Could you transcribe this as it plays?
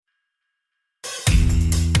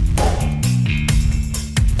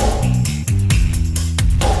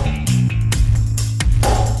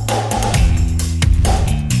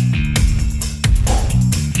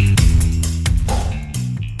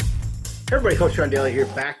everybody, Coach John Daly here,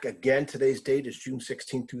 back again. Today's date is June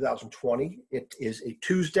 16, 2020. It is a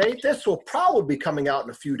Tuesday. This will probably be coming out in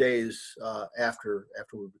a few days after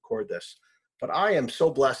we record this. But I am so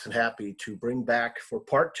blessed and happy to bring back for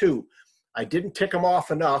part two. I didn't tick them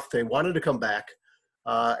off enough. They wanted to come back.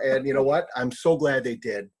 And you know what? I'm so glad they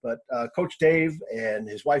did. But Coach Dave and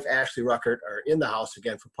his wife, Ashley Ruckert, are in the house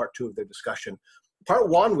again for part two of their discussion. Part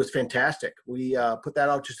one was fantastic. We put that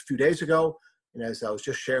out just a few days ago. And as I was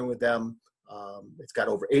just sharing with them, it's got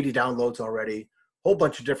over 80 downloads already, a whole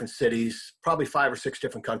bunch of different cities, probably 5 or 6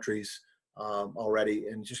 different countries already.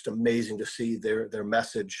 And just amazing to see their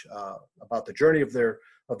message about the journey of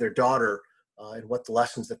their daughter and what the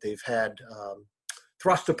lessons that they've had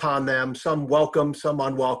thrust upon them, some welcome, some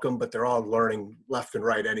unwelcome, but they're all learning left and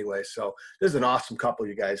right anyway. So this is an awesome couple,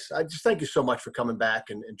 you guys. I just thank you so much for coming back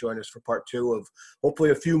and joining us for part two of hopefully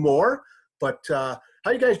a few more. But how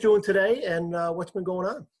are you guys doing today, and what's been going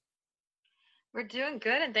on? We're doing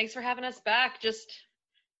good, and thanks for having us back.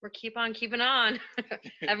 We're keep on keeping on.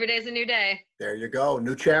 Every day's a new day. There you go.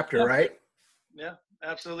 New chapter, right? Yeah,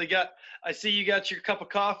 absolutely. I see you got your cup of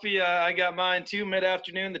coffee. I got mine too,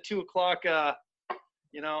 mid-afternoon, the 2 o'clock,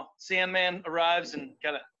 Sandman arrives, and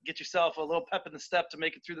got to get yourself a little pep in the step to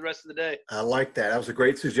make it through the rest of the day. I like that. That was a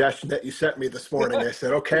great suggestion that you sent me this morning. I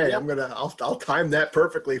said, okay, I'll time that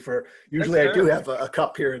perfectly for, usually I do have a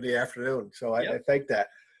cup here in the afternoon. So I think that.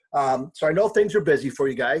 So I know things are busy for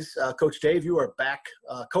you guys. Coach Dave, you are back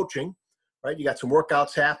coaching, right? You got some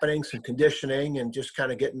workouts happening, some conditioning, and just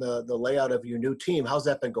kind of getting the layout of your new team. How's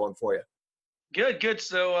that been going for you? Good.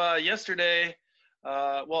 So yesterday,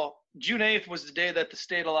 June 8th was the day that the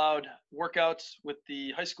state allowed workouts with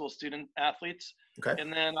the high school student athletes. Okay.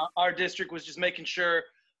 And then our district was just making sure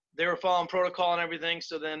they were following protocol and everything.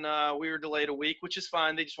 So then we were delayed a week, which is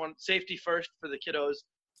fine. They just wanted safety first for the kiddos.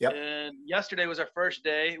 Yep. And yesterday was our first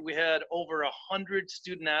day. We had over 100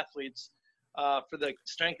 student athletes for the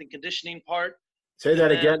strength and conditioning part. Say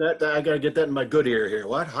that again. I got to get that in my good ear here.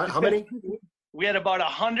 What? How many? We had about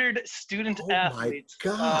 100 student athletes. Oh,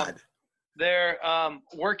 my God. They're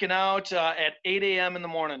working out at 8 a.m. in the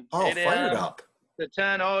morning. Oh, fired up. To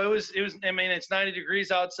 10. Oh, it was. I mean, it's 90 degrees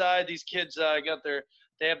outside. These kids they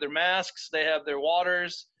have their masks. They have their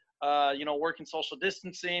waters. Working social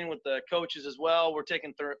distancing with the coaches as well. We're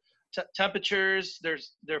taking temperatures.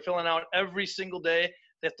 They're filling out every single day.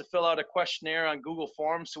 They have to fill out a questionnaire on Google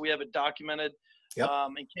Forms, so we have it documented. Yep.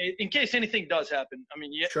 In case anything does happen. I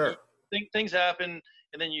mean, sure. Things happen,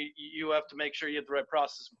 and then you have to make sure you have the right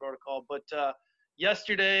process and protocol. But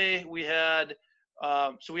yesterday we had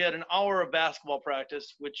an hour of basketball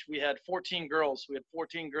practice, which we had 14 girls. We had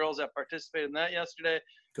 14 girls that participated in that yesterday.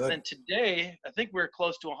 Good. And then today, I think we're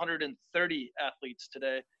close to 130 athletes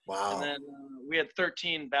today. Wow. And then we had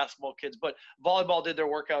 13 basketball kids, but volleyball did their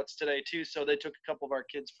workouts today too. So they took a couple of our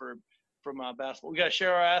kids from basketball. We got to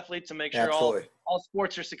share our athletes and make sure all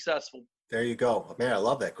sports are successful. There you go. Man, I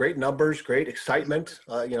love that. Great numbers, great excitement.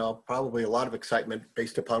 Probably a lot of excitement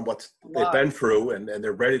based upon what they've been through, and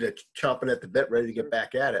they're ready to chomping at the bit, ready to get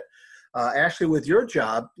back at it. Ashley, with your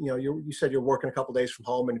job, you said you're working a couple days from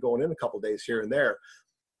home and going in a couple days here and there.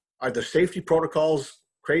 Are the safety protocols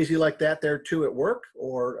crazy like that there too at work,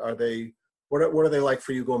 or are they? What are they like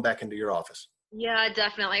for you going back into your office? Yeah,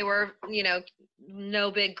 definitely. We're,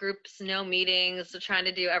 no big groups, no meetings, so trying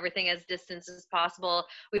to do everything as distant as possible.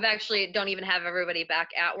 We've actually don't even have everybody back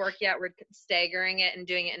at work yet. We're staggering it and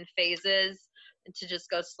doing it in phases to just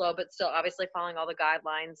go slow, but still obviously following all the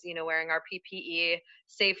guidelines, wearing our PPE.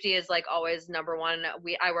 Safety is like always number one.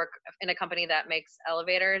 I work in a company that makes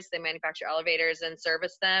elevators. They manufacture elevators and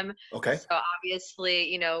service them. Okay. So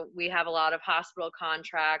obviously, we have a lot of hospital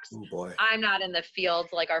contracts. Oh boy. I'm not in the field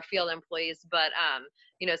like our field employees, but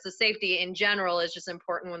so safety in general is just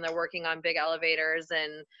important when they're working on big elevators,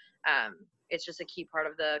 and it's just a key part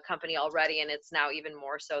of the company already, and it's now even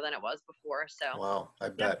more so than it was before. So wow, I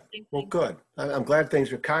bet. Well, good. I'm glad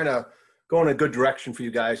things are kind of going in a good direction for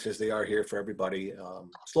you guys, as they are here for everybody,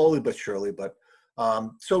 slowly but surely. But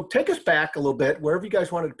so take us back a little bit, wherever you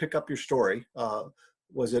guys wanted to pick up your story.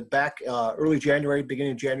 Was it back early January,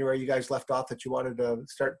 beginning of January, you guys left off that you wanted to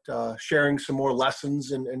start sharing some more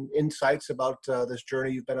lessons and insights about this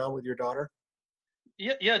journey you've been on with your daughter?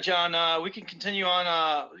 Yeah, John, we can continue on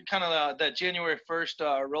that January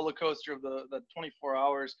 1st roller coaster of the 24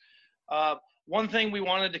 hours. One thing we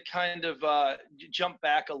wanted to kind of jump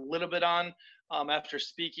back a little bit on after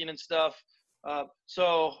speaking and stuff.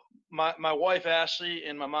 So my wife, Ashley,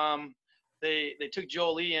 and my mom, they took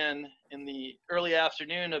Jolie in the early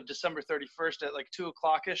afternoon of December 31st at like 2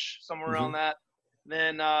 o'clock-ish, somewhere around that.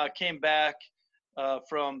 Then came back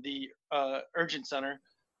from the urgent center.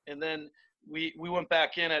 And then we went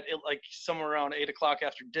back in at like somewhere around 8 o'clock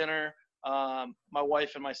after dinner. My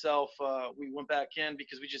wife and myself, we went back in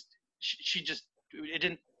because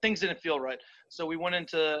things didn't feel right. So we went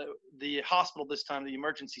into the hospital this time, the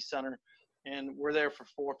emergency center, and we're there for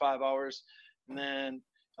 4 or 5 hours. And then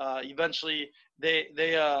eventually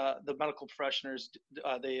the medical professionals,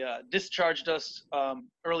 they discharged us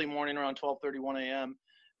early morning around 12:31 a.m.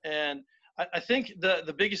 And I think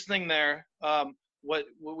the biggest thing there, what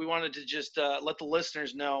we wanted to just let the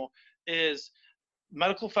listeners know is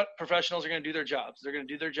medical professionals are going to do their jobs. They're going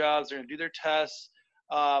to do their jobs. They're going to do their tests.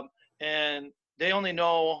 And they only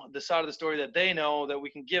know the side of the story that they know that we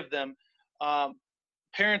can give them.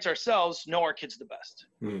 Parents ourselves know our kids the best.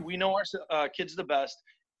 We know our kids the best.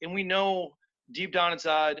 And we know deep down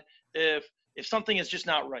inside if something is just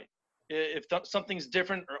not right, if something's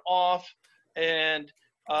different or off. And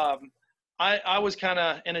I was kind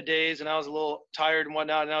of in a daze, and I was a little tired and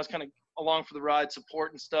whatnot, and I was kind of along for the ride,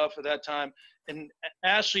 support and stuff at that time. And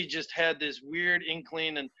Ashley just had this weird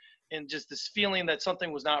inkling and just this feeling that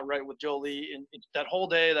something was not right with Jolie. And that whole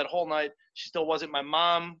day, that whole night, she still wasn't. My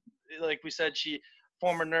mom, like we said,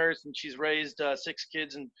 former nurse, and she's raised 6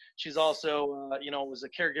 kids, and she's also was a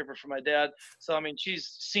caregiver for my dad. So I mean,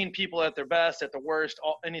 she's seen people at their best, at their worst,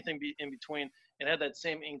 anything in between, and had that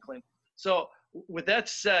same inkling. So with that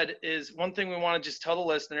said, is one thing we want to just tell the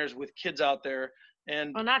listeners with kids out there,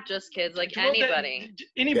 and well, not just kids, like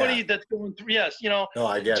anybody that's going through, yes, No,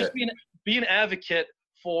 I get just it. be an advocate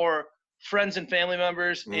for friends and family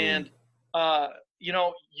members. And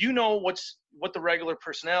what the regular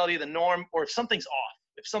personality, the norm, or if something's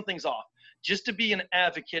off, just to be an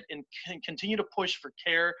advocate and continue to push for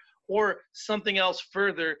care or something else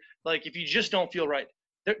further. Like if you just don't feel right,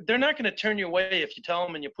 they're not going to turn you away if you tell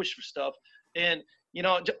them and you push for stuff. And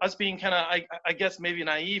us being kind of, I guess maybe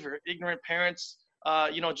naive or ignorant parents,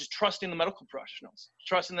 just trusting the medical professionals,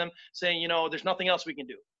 trusting them, saying, there's nothing else we can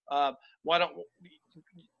do. Why don't we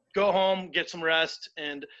go home, get some rest,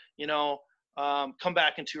 and come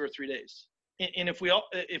back in 2 or 3 days. And if we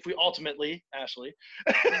ultimately, Ashley,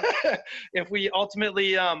 if we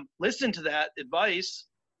ultimately listen to that advice,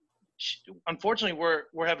 unfortunately,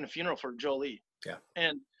 we're having a funeral for Jolie. Yeah.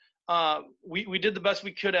 And we did the best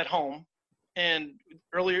we could at home. And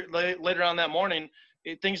later on that morning,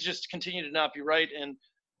 things just continued to not be right. And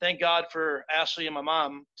thank God for Ashley and my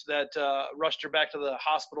mom that rushed her back to the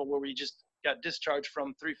hospital where we just got discharged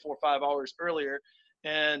from 3, 4, 5 hours earlier.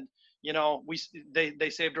 And they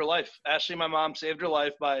saved her life. Ashley, my mom, saved her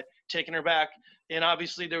life by taking her back. And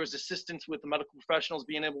obviously there was assistance with the medical professionals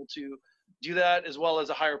being able to do that, as well as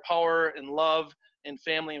a higher power and love and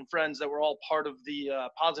family and friends that were all part of the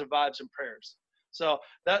positive vibes and prayers. So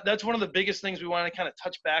that's one of the biggest things we want to kind of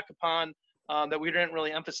touch back upon that we didn't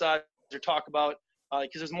really emphasize or talk about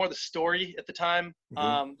because it was more the story at the time,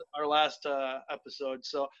 our last episode.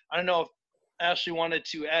 So I don't know if Ashley wanted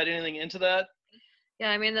to add anything into that. Yeah,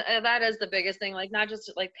 I mean, that is the biggest thing, like not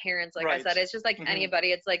just like parents, like Right. I said, it's just like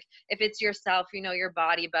anybody. It's like if it's yourself, you know your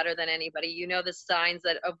body better than anybody. You know the signs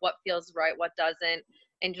of what feels right, what doesn't.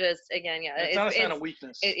 And just, again, yeah. It's not a sign of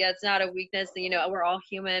weakness. It's not a weakness. We're all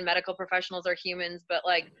human. Medical professionals are humans. But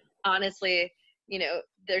like, honestly,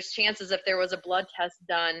 there's chances if there was a blood test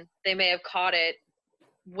done, they may have caught it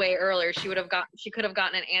way earlier. She could have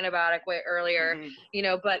gotten an antibiotic way earlier,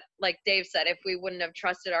 but like Dave said, if we wouldn't have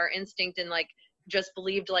trusted our instinct and like just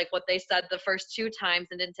believed like what they said the first 2 times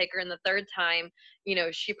and didn't take her in the 3rd time,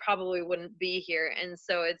 she probably wouldn't be here. And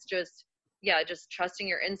so it's just, just trusting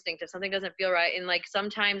your instinct if something doesn't feel right. And like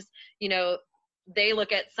sometimes, they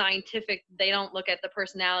look at they don't look at the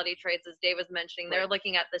personality traits, as Dave was mentioning. They're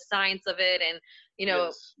looking at the science of it, and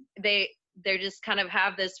Yes. they just kind of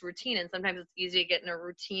have this routine, and sometimes it's easy to get in a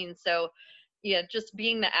routine. So just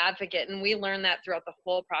being the advocate, and we learned that throughout the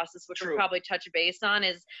whole process, which we'll probably touch base on,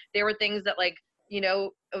 is there were things that like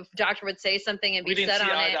if doctor would say something and be set on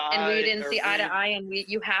it, and we didn't see eye to eye, and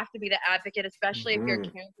you have to be the advocate, especially if you're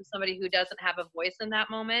caring for somebody who doesn't have a voice in that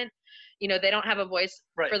moment. They don't have a voice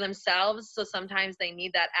for themselves, so sometimes they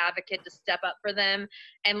need that advocate to step up for them.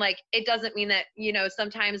 And like, it doesn't mean that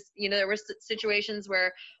sometimes there were situations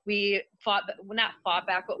where we not fought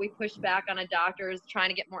back, but we pushed back on a doctor's trying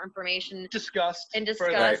to get more information, discussed, and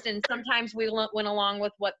sometimes we went along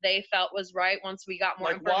with what they felt was right once we got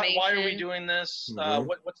more information. Why are we doing this?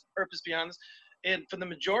 What's the purpose behind this? And for the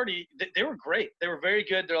majority, they were great. They were very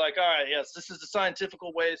good. They're like, all right, yes, this is the scientific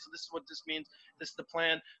way, so this is what this means. This is the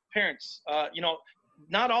plan. Parents,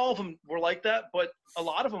 not all of them were like that, but a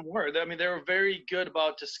lot of them were. I mean, they were very good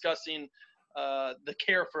about discussing the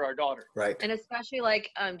care for our daughter. Right. And especially like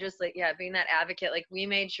just like being that advocate, like we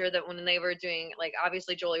made sure that when they were doing, like,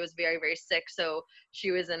 obviously Jolie was very, very sick, so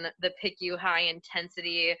she was in the PICU high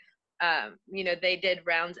intensity. They did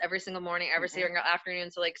rounds every single morning, every single afternoon.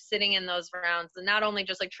 So like sitting in those rounds, and not only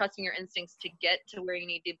just like trusting your instincts to get to where you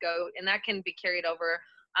need to go, and that can be carried over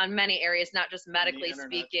on many areas, not just medically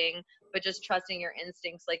speaking, but just trusting your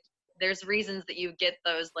instincts. Like there's reasons that you get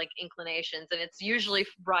those like inclinations, and it's usually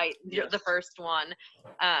right, the first one.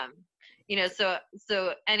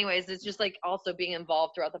 So anyways, it's just like also being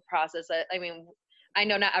involved throughout the process. I mean, I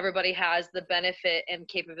know not everybody has the benefit and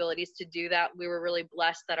capabilities to do that. We were really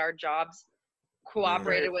blessed that our jobs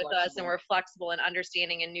cooperated with us and were flexible and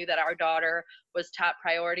understanding and knew that our daughter was top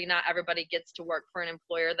priority. Not everybody gets to work for an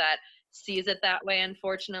employer that sees it that way,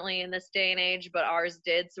 unfortunately, in this day and age, but ours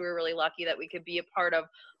did. So we're really lucky that we could be a part of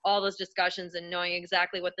all those discussions and knowing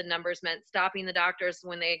exactly what the numbers meant, stopping the doctors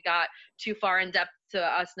when they got too far in depth to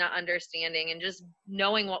us not understanding, and just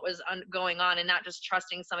knowing what was going on and not just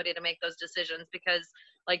trusting somebody to make those decisions. Because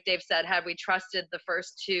like Dave said, had we trusted the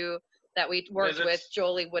first two that we worked with,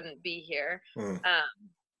 Jolie wouldn't be here. So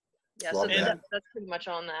that's pretty much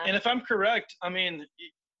on that. And if I'm correct, I mean,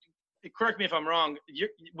 correct me if I'm wrong,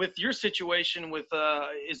 with your situation with,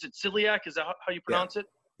 is it celiac? Is that how you pronounce it?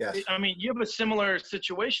 Yes. I mean, you have a similar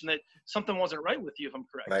situation that something wasn't right with you, if I'm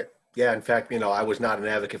correct. Right. Yeah. In fact, I was not an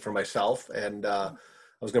advocate for myself. And I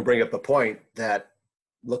was going to bring up the point that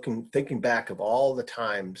thinking back of all the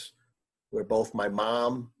times where both my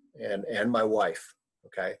mom and my wife,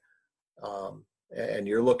 okay, and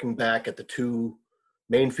you're looking back at the two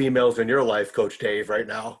main females in your life, Coach Dave, right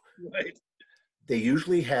now. Right. They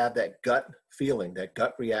usually have that gut feeling, that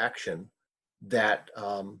gut reaction that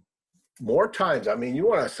more times, I mean, you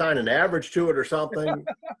want to assign an average to it or something,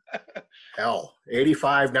 hell,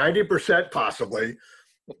 85, 90% possibly.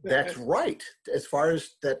 That's right. As far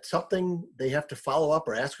as that something they have to follow up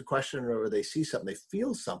or ask a question, or they see something, they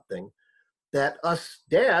feel something that us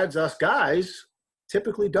dads, us guys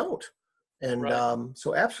typically don't. And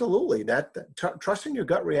so absolutely trusting your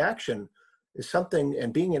gut reaction is something,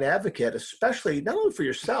 and being an advocate, especially not only for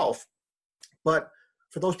yourself, but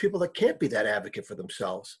for those people that can't be that advocate for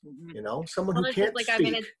themselves, someone who can't speak. I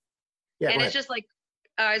mean, it's just like,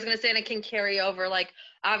 I was going to say, and it can carry over, like,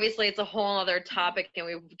 obviously it's a whole other topic and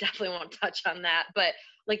we definitely won't touch on that, but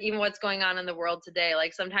like even what's going on in the world today,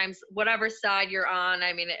 like sometimes whatever side you're on,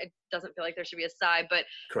 I mean, it doesn't feel like there should be a side, but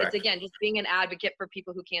It's again, just being an advocate for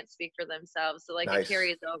people who can't speak for themselves. So like It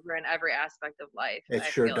carries over in every aspect of life. It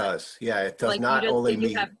sure does. Yeah. It does not only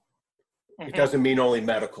mean, it doesn't mean only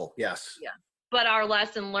medical. Yes. Yeah. But our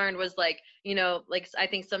lesson learned was like, I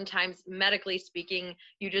think sometimes medically speaking,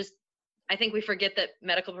 I think we forget that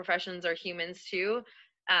medical professions are humans too.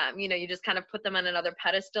 You just kind of put them on another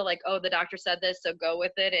pedestal, like, oh, the doctor said this, so go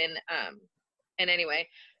with it. And anyway,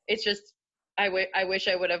 it's just, I wish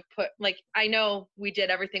I would have put, like, I know we did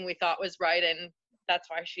everything we thought was right, and that's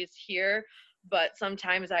why she's here. But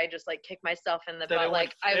sometimes I just like kick myself in the butt.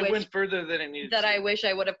 Like I went further than it needed. I wish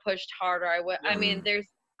I would have pushed harder. I mean, there's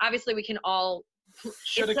obviously we can all.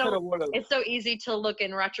 It's so easy to look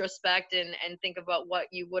in retrospect and think about what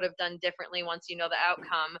you would have done differently once you know the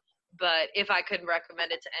outcome. But if I could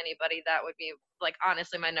recommend it to anybody, that would be like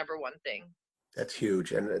honestly my number one thing. That's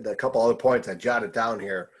huge. And a couple other points I jotted down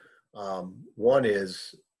here. One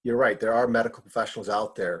is, you're right. There are medical professionals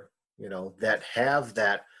out there, that have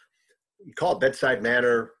that, you call it bedside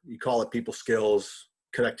manner, you call it people skills,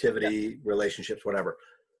 connectivity, relationships, whatever.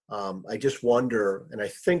 I just wonder, and I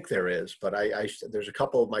think there is, but there's a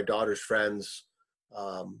couple of my daughter's friends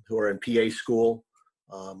who are in PA school.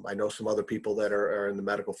 I know some other people that are in the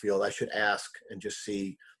medical field. I should ask and just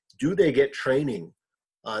see, do they get training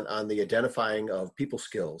on the identifying of people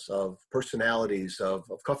skills, of personalities, of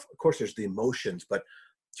course there's the emotions, but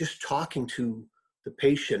just talking to the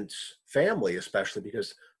patient's family, especially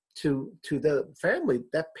because to the family,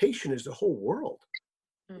 that patient is the whole world.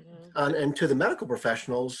 And to the medical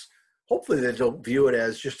professionals, hopefully they don't view it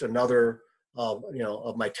as just another, of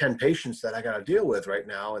my 10 patients that I got to deal with right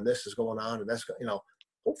now, and this is going on, and that's,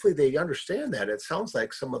 hopefully they understand that. It sounds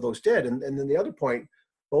like some of those did. And then the other point,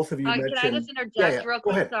 both of you mentioned. Can I just interject real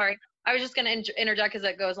quick? Sorry. I was just going to interject because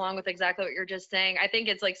it goes along with exactly what you're just saying. I think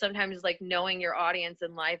it's like sometimes like knowing your audience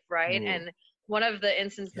in life, right? And one of the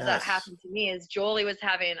instances that happened to me is Jolie was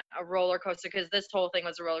having a roller coaster, because this whole thing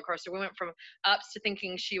was a roller coaster. We went from ups to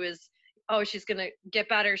thinking she's going to get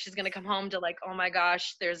better. She's going to come home to like, oh my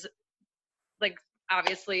gosh, there's like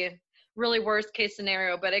obviously really worst case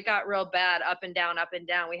scenario, but it got real bad, up and down, up and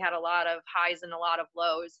down. We had a lot of highs and a lot of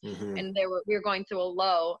lows, and we were going through a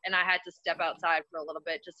low, and I had to step outside for a little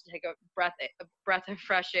bit just to take a breath of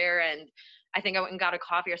fresh air. And I think I went and got a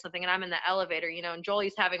coffee or something, and I'm in the elevator, and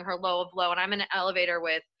Jolie's having her low of low, and I'm in an elevator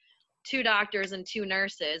with 2 doctors and 2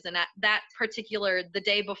 nurses. And the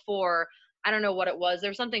day before, I don't know what it was. There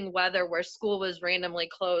was something weather where school was randomly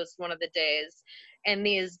closed one of the days. And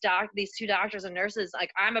these 2 doctors and nurses,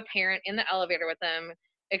 like, I'm a parent in the elevator with them,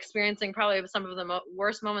 experiencing probably some of the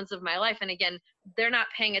worst moments of my life. And again, they're not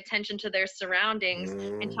paying attention to their surroundings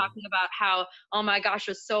and talking about how, oh my gosh,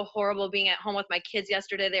 it was so horrible being at home with my kids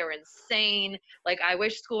yesterday. They were insane. Like, I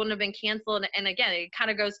wish school wouldn't have been canceled. And again, it kind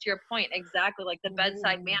of goes to your point exactly, like the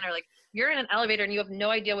bedside manner. Like, you're in an elevator and you have no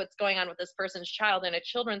idea what's going on with this person's child in a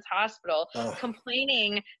children's hospital,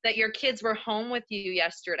 complaining that your kids were home with you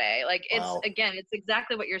yesterday. Like, again, it's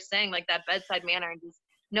exactly what you're saying, like that bedside manner, and just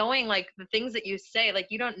knowing like the things that you say, like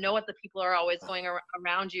you don't know what the people are always going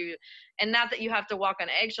around you. And not that you have to walk on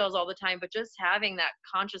eggshells all the time, but just having that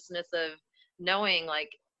consciousness of knowing like,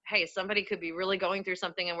 hey, somebody could be really going through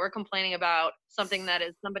something and we're complaining about something that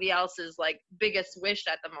is somebody else's like biggest wish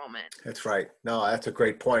at the moment. That's right. No, that's a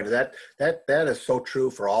great point. That is so true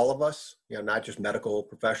for all of us, not just medical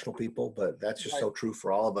professional people, but that's just so true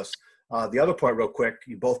for all of us. The other point real quick,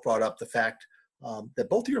 you both brought up the fact that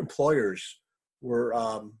both of your employers were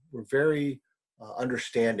very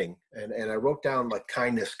understanding. And I wrote down like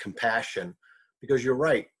kindness, compassion, because you're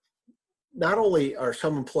right. Not only are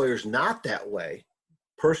some employers not that way,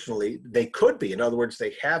 personally, they could be. In other words,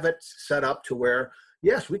 they have it set up to where,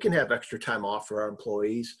 yes, we can have extra time off for our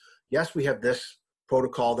employees. Yes, we have this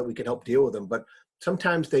protocol that we can help deal with them. But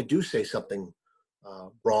sometimes they do say something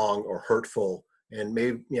wrong or hurtful. And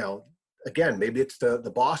maybe, again, maybe it's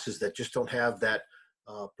the bosses that just don't have that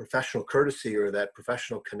professional courtesy or that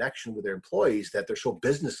professional connection with their employees, that they're so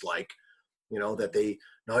businesslike, that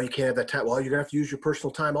no, you can't have that time. Well, you're gonna have to use your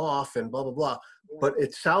personal time off and blah, blah, blah. But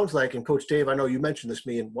it sounds like, and Coach Dave, I know you mentioned this to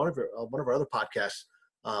me in one of our other podcasts,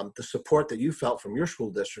 the support that you felt from your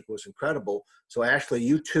school district was incredible. So Ashley,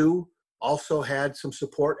 you too also had some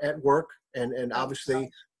support at work, and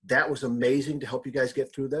obviously that was amazing to help you guys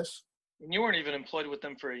get through this. And you weren't even employed with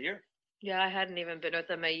them for a year. Yeah, I hadn't even been with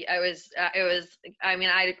them. I've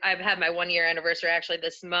had my 1-year anniversary actually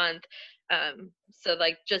this month. So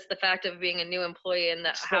like just the fact of being a new employee and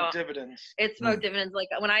dividends. It spoke dividends. Like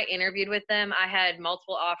when I interviewed with them, I had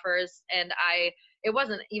multiple offers, and it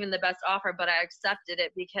wasn't even the best offer, but I accepted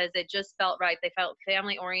it because it just felt right. They felt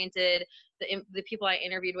family oriented. The people I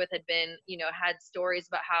interviewed with had been, had stories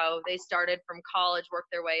about how they started from college,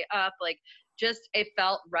 worked their way up. Like, just, it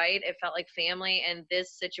felt right. It felt like family. And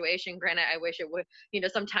this situation, granted, I wish it would,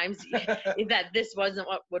 sometimes that this wasn't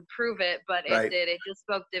what would prove it, but it did. It just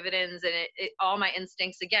spoke dividends, and it all my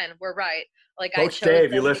instincts again were right. Like, Coach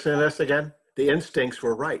Dave, you listen to this again? The instincts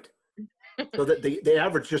were right. So that the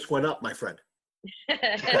average just went up, my friend.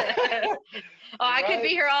 I could be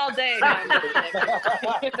here all day.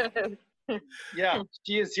 Yeah,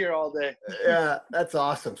 she is here all day. Yeah, that's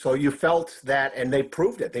awesome. So you felt that, and they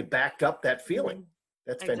proved it. They backed up that feeling.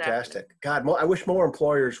 That's fantastic. God, I wish more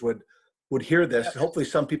employers would hear this. Yep. Hopefully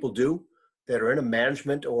some people do, that are in a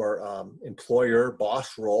management or employer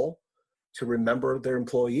boss role, to remember their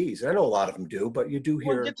employees. I know a lot of them do, but you do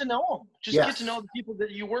hear. Well, get to know them. Just get to know the people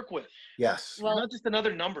that you work with. Yes. Well, not just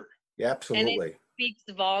another number. Yeah, absolutely. And it speaks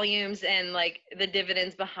volumes, and like the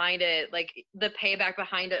dividends behind it, like the payback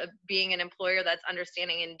behind it, being an employer that's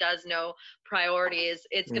understanding and does know priorities.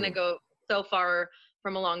 It's going to go so far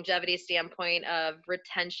from a longevity standpoint of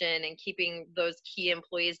retention and keeping those key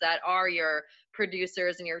employees that are your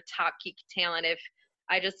producers and your top key talent.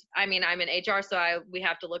 I'm in HR, so we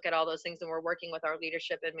have to look at all those things, and we're working with our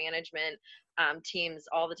leadership and management teams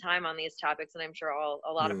all the time on these topics, and I'm sure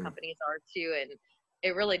a lot of companies are too. And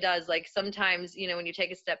it really does, like, sometimes, when you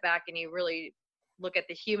take a step back and you really look at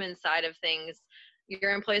the human side of things,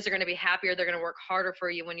 your employees are going to be happier. They're going to work harder for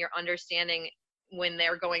you when you're understanding when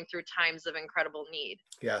they're going through times of incredible need.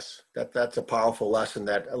 Yes, that's a powerful lesson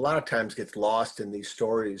that a lot of times gets lost in these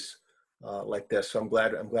stories like this. So I'm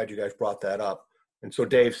glad you guys brought that up. And so,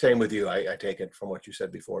 Dave, same with you. I take it from what you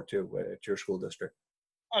said before too at your school district.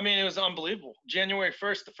 I mean, it was unbelievable. January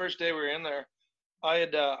 1st, the first day we were in there, I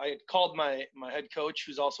had called my head coach,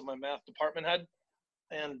 who's also my math department head,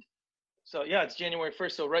 and so it's January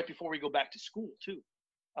 1st, so right before we go back to school too.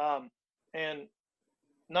 And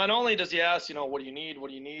not only does he ask, what do you need?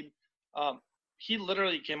 What do you need? He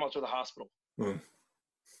literally came out to the hospital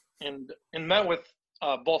and met with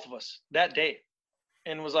both of us that day,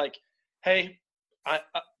 and was like, "Hey, I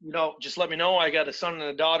just let me know. I got a son and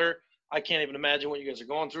a daughter. I can't even imagine what you guys are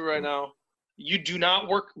going through right now. You do not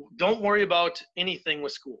work. Don't worry about anything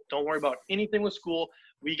with school. Don't worry about anything with school.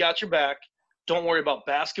 We got your back. Don't worry about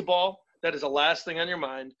basketball. That is the last thing on your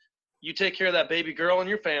mind. You take care of that baby girl and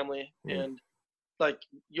your family, and like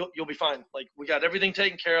you'll be fine. Like, we got everything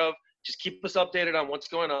taken care of. Just keep us updated on what's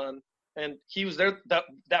going on. And he was there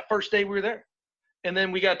that first day we were there. And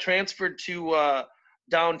then we got transferred to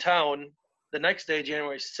downtown the next day,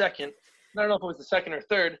 January 2nd. I don't know if it was the 2nd or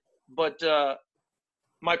 3rd, but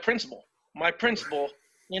my principal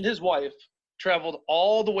and his wife traveled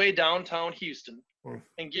all the way downtown Houston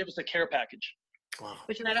and gave us a care package. Wow.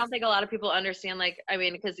 Which I don't think a lot of people understand. Like, I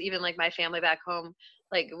mean, because even like my family back home,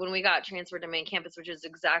 like when we got transferred to main campus, which is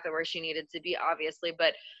exactly where she needed to be, obviously,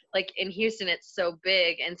 but like in Houston, it's so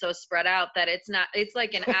big and so spread out that it's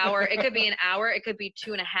like an hour. It could be an hour. It could be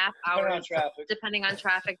 2.5 hours, depending on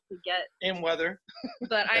traffic to get. And weather.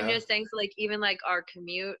 But I'm just saying, so like even like our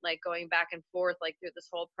commute, like going back and forth, like through this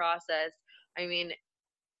whole process, I mean,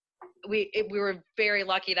 we were very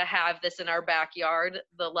lucky to have this in our backyard,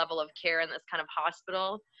 the level of care in this kind of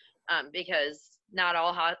hospital, because not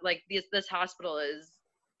all this hospital is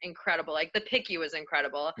incredible. Like the PICU is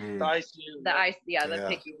incredible. The ICU.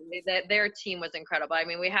 The PICU. Their team was incredible. I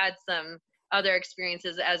mean, we had some other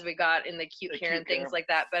experiences as we got in the acute care and things like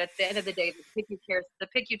that. But at the end of the day, the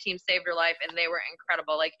PICU team saved her life, and they were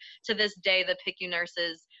incredible. Like to this day, the PICU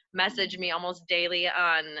nurses message me almost daily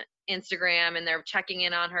on Instagram, and they're checking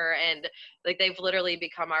in on her, and like they've literally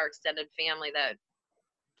become our extended family. That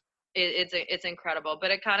it's incredible.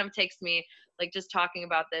 But it kind of takes me, like, just talking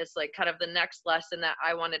about this, like kind of the next lesson that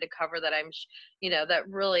I wanted to cover, that I'm that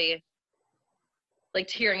really, like,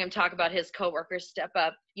 hearing him talk about his coworkers step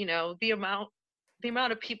up, the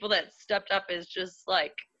amount of people that stepped up is just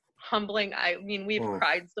like humbling. I mean, we've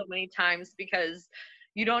cried so many times because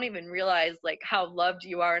you don't even realize like how loved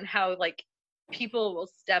you are and how like people will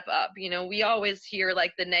step up. We always hear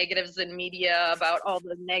like the negatives in media about all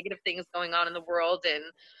the negative things going on in the world, and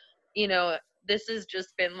this has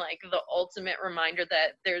just been like the ultimate reminder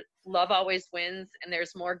that love always wins, and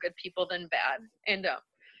there's more good people than bad. And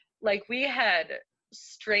like we had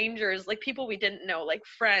strangers, like people we didn't know, like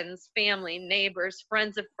friends, family, neighbors,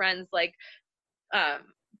 friends of friends, like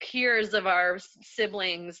peers of our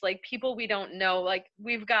siblings, like people we don't know. Like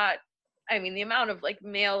we've got, I mean, the amount of like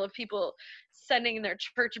mail of people sending their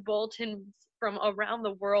church bulletins from around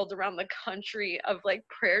the world, around the country, of like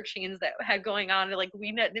prayer chains that had going on. Like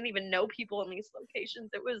we didn't even know people in these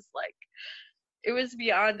locations. It was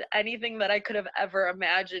beyond anything that I could have ever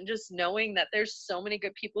imagined. Just knowing that there's so many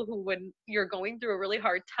good people who, when you're going through a really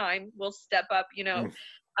hard time, will step up.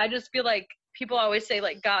 I just feel like people always say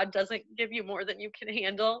like God doesn't give you more than you can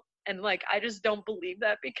handle. And like, I just don't believe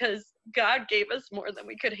that, because God gave us more than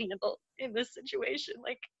we could handle in this situation.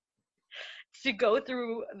 Like, to go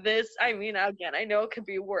through this, I mean, again, I know it could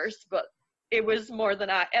be worse, but it was more than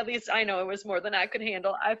at least I know it was more than I could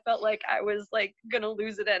handle. I felt like I was like gonna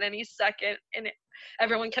lose it at any second, and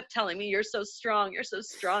everyone kept telling me, you're so strong,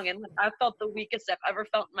 and I felt the weakest I've ever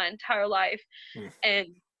felt in my entire life. And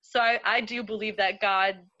so I do believe that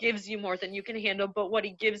God gives you more than you can handle, but what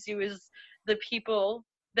he gives you is the people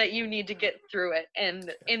that you need to get through it.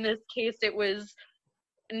 And in this case, it was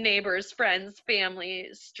neighbors, friends, family,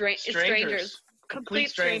 strangers, complete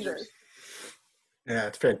strangers. Yeah,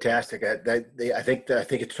 it's fantastic. I think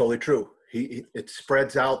it's totally true. It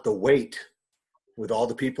spreads out the weight with all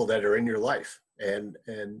the people that are in your life, and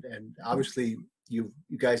obviously you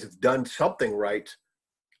guys have done something right,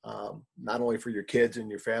 not only for your kids and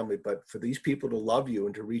your family, but for these people to love you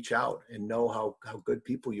and to reach out and know how good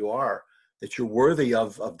people you are, that you're worthy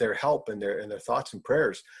of their help and their thoughts and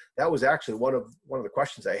prayers. That was actually one of the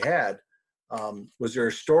questions I had. Was there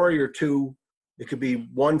a story or two? It could be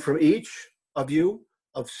one from each of you,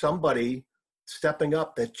 of somebody stepping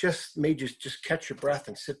up that just made you just catch your breath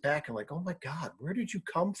and sit back and like, oh my God, where did you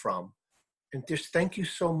come from? And just thank you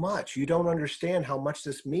so much. You don't understand how much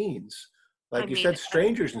this means. Like you said,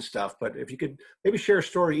 strangers and stuff, but if you could maybe share a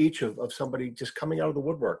story each of somebody just coming out of the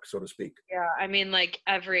woodwork, so to speak. Yeah, I mean, like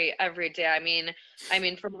every day. I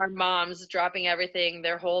mean, from our moms dropping everything,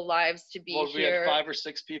 their whole lives to be here. We had 5 or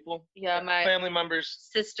 6 people. Yeah, my family members,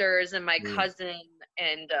 sisters, and my cousin,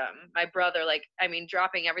 and my brother. Like, I mean,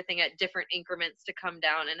 dropping everything at different increments to come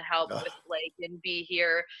down and help with Blake and be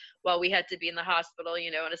here while we had to be in the hospital.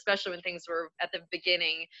 And especially when things were at the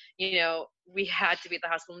beginning, we had to be at the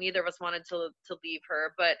hospital. Neither of us wanted to leave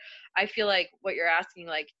her. But I feel like what you're asking,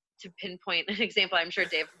 like, to pinpoint an example, I'm sure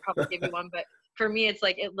Dave will probably give you one, but for me, it's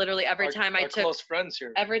like it literally every time I took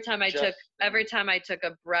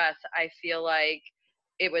a breath, I feel like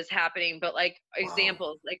it was happening. But like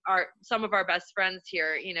examples, like some of our best friends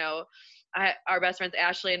here, you know, our best friends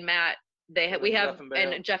Ashley and Matt, we have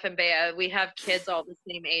and Jeff and Bea, we have kids all the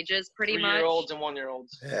same ages pretty much. 3-year-olds and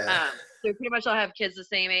 1-year-olds. Yeah. So pretty much all have kids the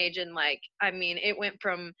same age, and like I mean it went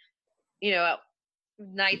from, you know,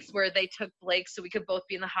 nights where they took Blake so we could both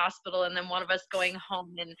be in the hospital, and then one of us going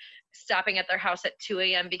home and stopping at their house at 2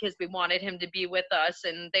 a.m. because we wanted him to be with us,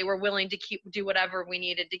 and they were willing to do whatever we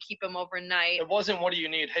needed to keep him overnight. It wasn't, what do you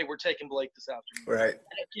need? Hey, we're taking Blake this afternoon. Right.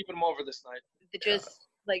 Keeping him over this night. Just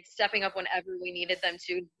like stepping up whenever we needed them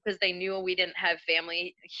to, because they knew we didn't have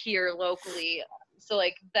family here locally. So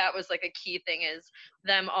like that was like a key thing, is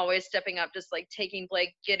them always stepping up, just like taking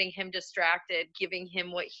Blake, getting him distracted, giving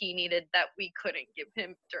him what he needed that we couldn't give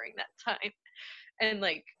him during that time. And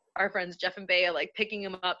like our friends Jeff and Bea, like picking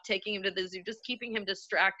him up, taking him to the zoo, just keeping him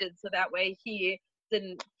distracted so that way he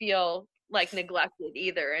didn't feel like neglected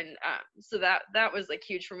either. And so that was like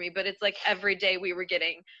huge for me. But it's like every day we were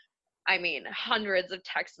getting, I mean, hundreds of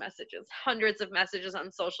text messages, hundreds of messages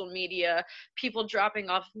on social media, people dropping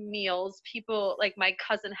off meals, people like my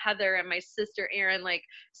cousin Heather and my sister Erin, like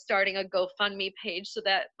starting a GoFundMe page so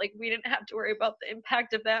that like we didn't have to worry about the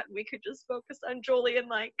impact of that. And we could just focus on Jolie, and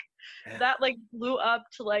like that like blew up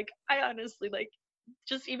to like, I honestly like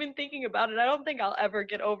just even thinking about it, I don't think I'll ever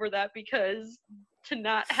get over that, because to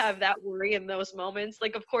not have that worry in those moments,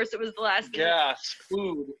 like of course it was the last gas,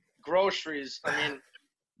 food, groceries, I mean,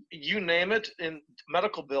 you name it, in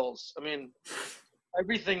medical bills. I mean,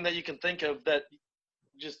 everything that you can think of that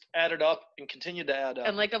just added up and continued to add up.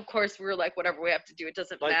 And like, of course, we were like, whatever we have to do, it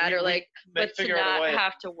doesn't matter. But to not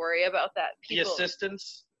have to worry about that. The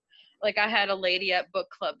assistance. Like I had a lady at book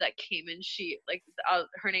club that came, and she like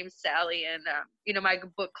her name's Sally, and you know, my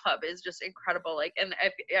book club is just incredible. Like, and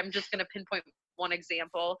I'm just gonna pinpoint one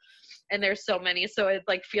example, and there's so many, so it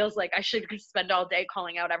like feels like I should spend all day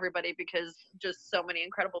calling out everybody, because just so many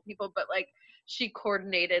incredible people. But like she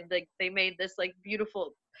coordinated, like they made this like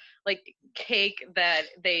beautiful like cake that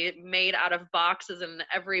they made out of boxes, and in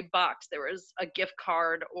every box there was a gift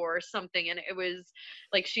card or something, and it was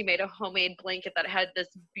like she made a homemade blanket that had this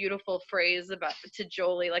beautiful phrase about to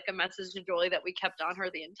Jolie, like a message to Jolie that we kept on her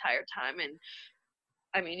the entire time. And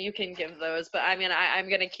I mean, you can give those, but I mean, I'm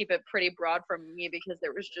going to keep it pretty broad from me, because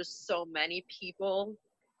there was just so many people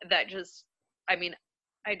that just, I mean,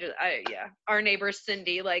 yeah. Our neighbor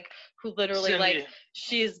Cindy, like, who literally, like,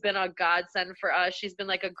 she's been a godsend for us. She's been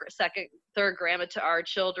like a third grandma to our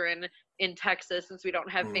children in Texas, since we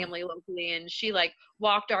don't have family locally. And she like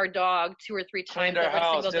walked our dog 2 or 3 times. Cleaned our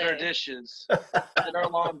house, did our dishes, did our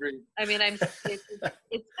laundry. I mean,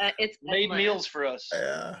 it's made meals for us.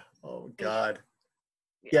 Yeah. Oh God.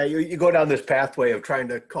 Yeah, you go down this pathway of trying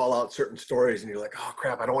to call out certain stories, and you're like, oh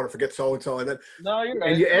crap, I don't want to forget so and so, and then no, you're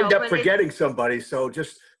right. And you end up forgetting somebody. So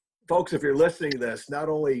just folks, if you're listening to this, not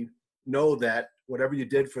only know that whatever you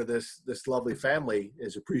did for this lovely family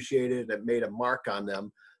is appreciated and made a mark on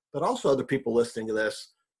them, but also other people listening to this,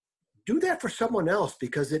 do that for someone else,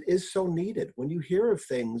 because it is so needed. When you hear of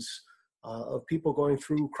things of people going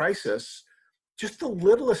through crisis, just the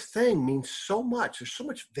littlest thing means so much. There's so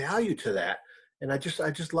much value to that. And I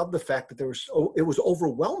just love the fact that it was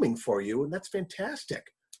overwhelming for you, and that's fantastic.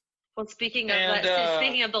 Well, speaking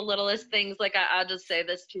of the littlest things, like I'll just say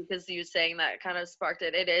this too, because you saying that kind of sparked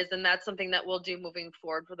it. It is, and that's something that we'll do moving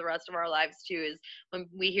forward for the rest of our lives too. Is when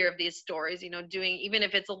we hear of these stories, you know, doing, even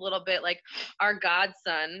if it's a little bit, like our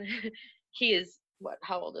godson, he is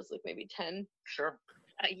how old is Luke? Maybe 10. Sure.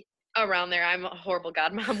 Around there. I'm a horrible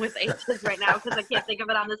godmom with ages right now, because I can't think of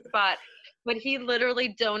it on the spot. But he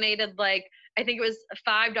literally donated, like, I think it was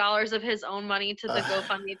 $5 of his own money to the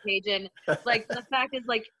GoFundMe page. And like the fact is,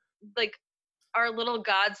 like our little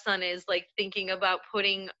godson is like thinking about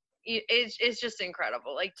putting, it's just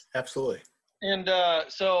incredible. Like, absolutely. And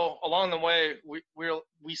so along the way,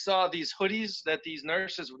 we saw these hoodies that these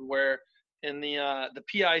nurses would wear in the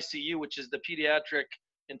PICU, which is the pediatric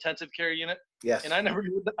intensive care unit. Yes. And I never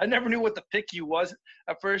knew what the PICU was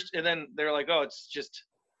at first, and then they're like, oh, it's just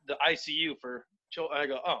the ICU for children. I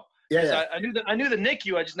go, oh, yeah. I knew the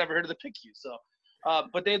NICU. I just never heard of the PICU. So,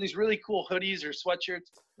 but they had these really cool hoodies or sweatshirts.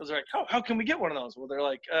 I was like, how can we get one of those? Well, they're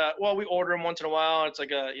like, well, we order them once in a while. It's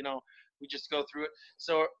like we just go through it.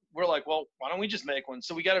 So we're like, well, why don't we just make one?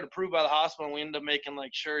 So we got it approved by the hospital, and we ended up making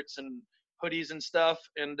like shirts and hoodies and stuff.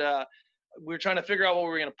 And we were trying to figure out what we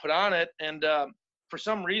were going to put on it. And for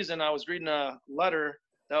some reason, I was reading a letter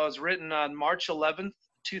that was written on March 11th,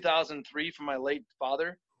 2003 from my late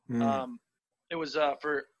father. It was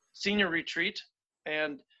for senior retreat.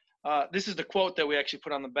 And this is the quote that we actually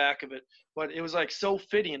put on the back of it. But it was like so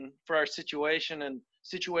fitting for our situation and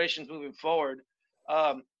situations moving forward.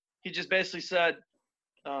 He just basically said,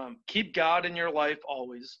 keep God in your life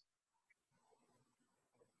always.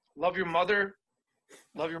 Love your mother,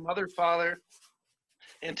 father.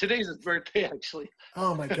 And today's his birthday, actually.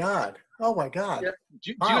 Oh my God. Oh my God.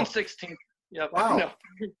 Yeah, Wow. June 16th. Yep. Wow.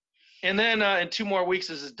 And then in 2 more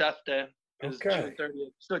weeks is his death day. Is Okay. June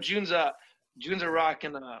 30th. So June's a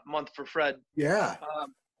rocking month for Fred. Yeah. All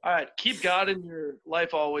right. Keep God in your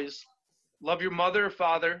life always. Love your mother,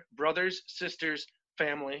 father, brothers, sisters,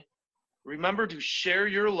 family. Remember to share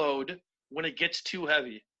your load when it gets too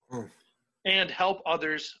heavy, and help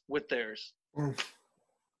others with theirs. Wow.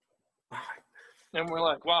 And we're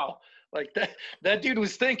like, wow, like that dude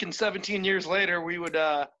was thinking 17 years later we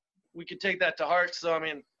could take that to heart. So I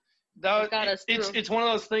mean, it's one of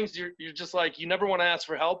those things you're just like, you never want to ask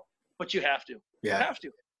for help, but you have to. Yeah. You have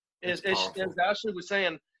to. As Ashley was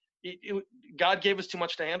saying, God gave us too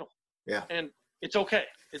much to handle. Yeah. And it's okay.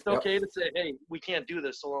 It's okay to say, hey, we can't do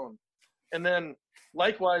this alone. And then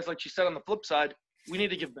likewise, like you said, on the flip side, we need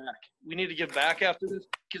to give back. We need to give back after this,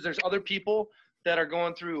 because there's other people that are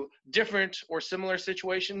going through different or similar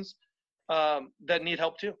situations that need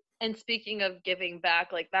help too. And speaking of giving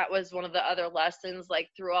back, like that was one of the other lessons, like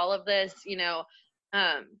through all of this, you know,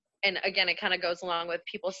 and again, it kind of goes along with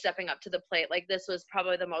people stepping up to the plate. Like this was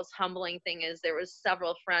probably the most humbling thing, is there was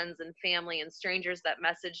several friends and family and strangers that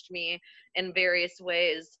messaged me in various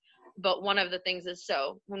ways. But one of the things is,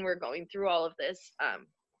 so when we're going through all of this,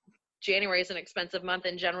 January is an expensive month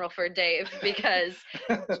in general for Dave, because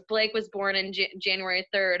Blake was born in January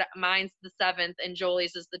 3rd, mine's the 7th, and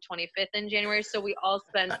Jolie's is the 25th in January. So we all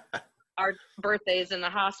spent our birthdays in the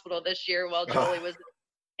hospital this year while Jolie was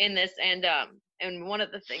in this. And one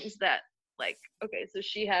of the things that, like, okay, so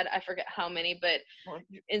she had, I forget how many, but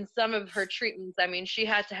in some of her treatments, I mean, she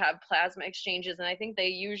had to have plasma exchanges, and I think they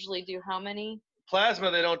usually do how many?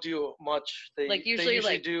 Plasma, they don't do much. They usually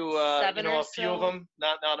like do a few of them,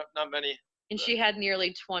 not many. And she had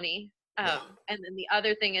nearly 20. And then the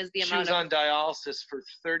other thing is the amount. She was on dialysis for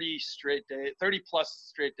 30 plus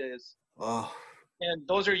straight days. Oh. And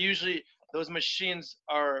those machines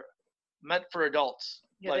are meant for adults.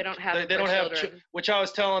 Yeah, like, they don't have. They don't have. Which I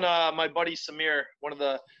was telling my buddy Samir, one of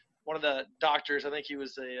the doctors. I think he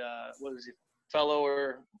was a fellow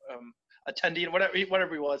or attendee,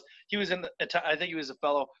 whatever he was. He was I think he was a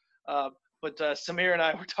fellow. But Samir and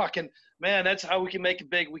I were talking, man, that's how we can make it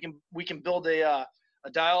big. We can build a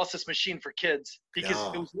dialysis machine for kids, because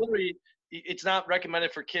it was literally, it's not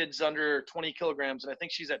recommended for kids under 20 kilograms, and I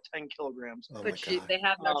think she's at 10 kilograms. Oh, but they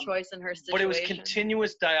have no choice in her situation. But it was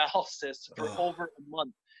continuous dialysis for over a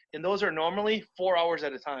month, and those are normally 4 hours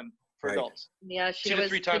at a time for adults. Yeah, she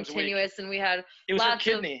was continuous, and we had it was her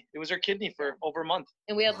kidney for over a month.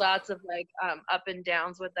 And we had lots of like up and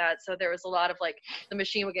downs with that. So there was a lot of like the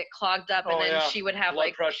machine would get clogged up, and then she would have blood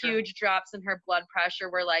like pressure. Huge drops in her blood pressure,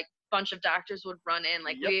 where like a bunch of doctors would run in.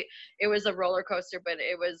 Like it was a roller coaster, but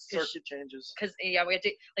it was circuit changes. Because we had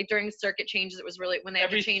to, like, during circuit changes, it was really when they had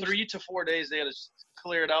to change. Every 3 to 4 days they had to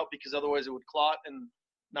clear it out, because otherwise it would clot and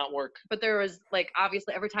not work. But there was like,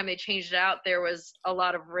 obviously every time they changed it out, there was a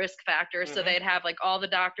lot of risk factors. Mm-hmm. So they'd have like all the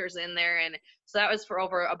doctors in there, and so that was for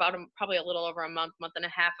over probably a little over a month and a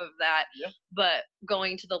half of that. Yep. But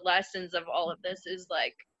going to the lessons of all of this is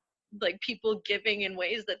like people giving in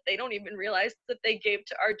ways that they don't even realize that they gave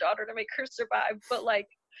to our daughter to make her survive. But like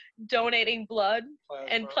donating blood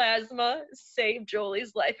and plasma saved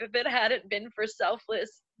Jolie's life. If it hadn't been for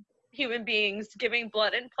selfless human beings giving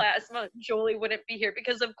blood and plasma, Jolie wouldn't be here,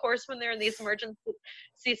 because of course when they're in these emergency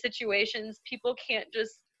situations, people can't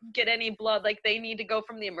just get any blood. Like they need to go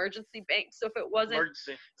from the emergency bank. So if it wasn't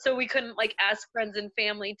so we couldn't like ask friends and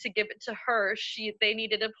family to give it to her, they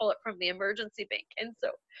needed to pull it from the emergency bank. And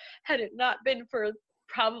so had it not been for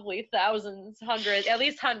probably thousands, at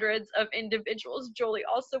least hundreds of individuals, Jolie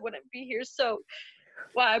also wouldn't be here. So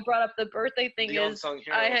why I brought up the birthday thing is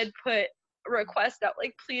I had put request out,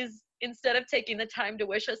 like, please, instead of taking the time to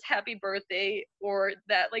wish us happy birthday or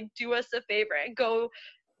that, like, do us a favor and go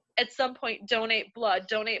at some point donate blood,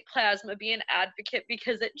 donate plasma, be an advocate,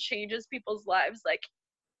 because it changes people's lives. Like,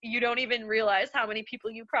 you don't even realize how many people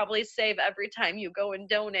you probably save every time you go and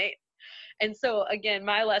donate. And so again,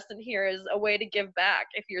 my lesson here is a way to give back.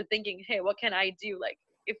 If you're thinking, hey, what can I do? Like,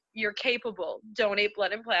 if you're capable, donate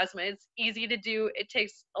blood and plasma. It's easy to do. It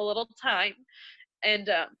takes a little time, and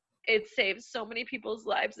it saves so many people's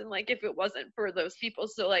lives. And like, if it wasn't for those people,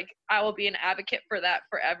 so like, I will be an advocate for that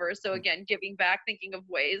forever. So again, giving back, thinking of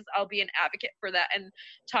ways, I'll be an advocate for that, and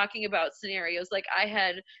talking about scenarios. Like, I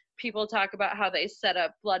had people talk about how they set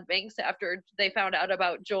up blood banks after they found out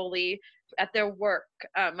about Jolie at their work.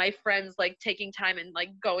 My friends like taking time and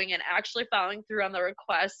like going and actually following through on the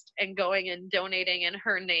request and going and donating in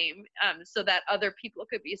her name, so that other people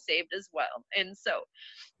could be saved as well. And so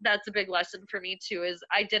that's a big lesson for me too, is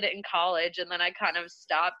I did it in college and then I kind of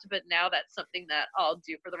stopped, but now that's something that I'll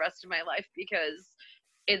do for the rest of my life because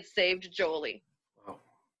it saved Jolie. Wow.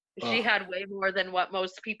 She had way more than what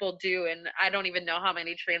most people do, and I don't even know how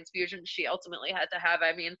many transfusions she ultimately had to have.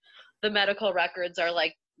 I mean, the medical records are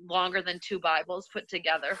like longer than 2 Bibles put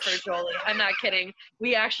together for Jolie. I'm not kidding.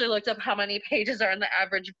 We actually looked up how many pages are in the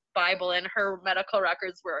average Bible, and her medical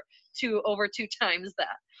records were over 2 times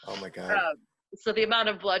that. Oh my God. So the amount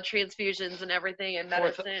of blood transfusions and everything and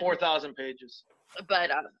medicine. 4,000 pages.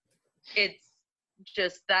 But it's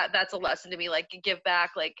just that's a lesson to me. Like, give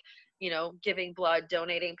back, like, you know, giving blood,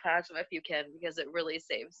 donating plasma if you can, because it really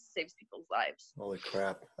saves people's lives. Holy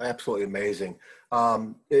crap. Absolutely amazing.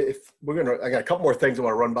 If I got a couple more things I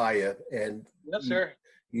want to run by you, and Yes, sir.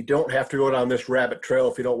 You don't have to go down this rabbit trail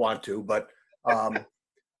if you don't want to, but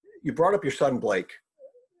you brought up your son, Blake.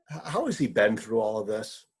 How has he been through all of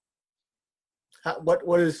this?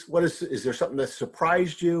 Is there something that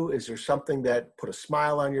surprised you? Is there something that put a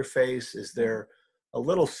smile on your face? Is there a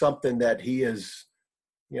little something that he has,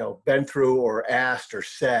 you know, been through or asked or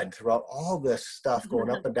said throughout all this stuff going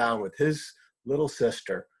up and down with his little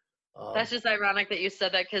sister? That's just ironic that you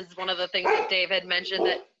said that, because one of the things that Dave had mentioned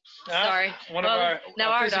that, sorry. One of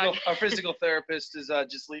our physical therapist is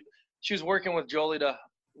just leave. She was working with Jolie to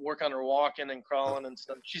work on her walking and crawling and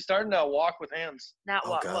stuff. She's starting to walk with hands. Not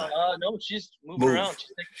Oh, what? God. No, she's moving around.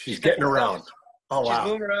 She's getting around. Oh, wow.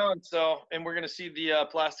 She's moving around. So, and we're going to see the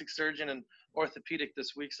plastic surgeon and orthopedic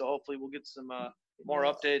this week. So hopefully we'll get some more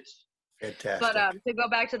updates. Fantastic. But to go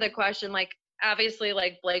back to the question, like, obviously,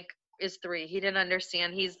 like, Blake is 3. He didn't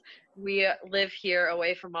understand. We live here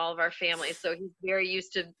away from all of our family, so he's very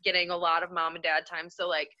used to getting a lot of mom and dad time. So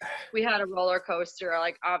like, we had a roller coaster,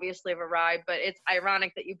 like obviously of a ride, but it's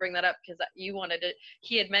ironic that you bring that up because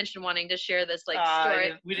he had mentioned wanting to share this like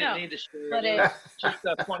story. We didn't need to share but it. It's just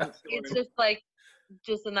a funny story. It's just like,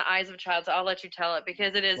 just in the eyes of a child. So I'll let you tell it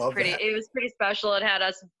because it was pretty special. It had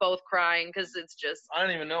us both crying because it's just, I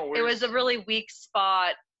don't even know. It was a really weak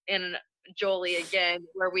spot in Jolie again,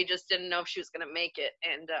 where we just didn't know if she was going to make it,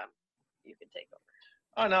 and you can take over.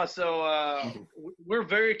 Oh no, so we're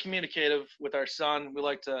very communicative with our son. We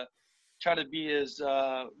like to try to be as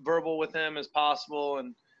verbal with him as possible,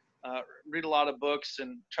 and read a lot of books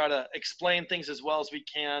and try to explain things as well as we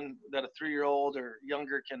can that a 3-year-old or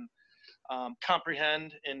younger can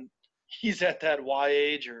comprehend. And he's at that Y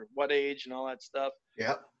age or what age and all that stuff.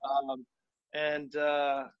 Yeah.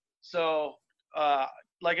 So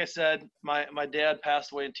like I said, my dad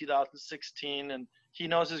passed away in 2016, and he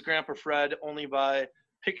knows his grandpa Fred only by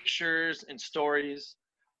pictures and stories.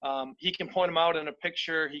 He can point them out in a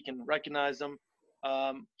picture. He can recognize them.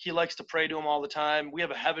 He likes to pray to him all the time. We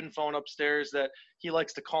have a heaven phone upstairs that he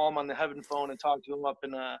likes to call him on the heaven phone and talk to him up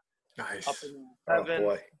in heaven. Oh,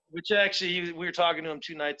 boy. Which actually we were talking to him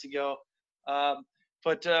 2 nights ago.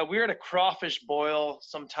 But we were at a crawfish boil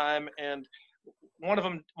sometime, and one of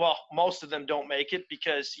them, well, most of them don't make it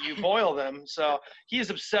because you boil them. So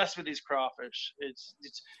he's obsessed with these crawfish.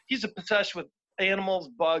 He's obsessed with animals,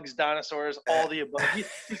 bugs, dinosaurs, all the above.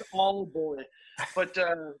 He's all a boy. But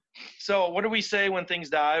so what do we say when things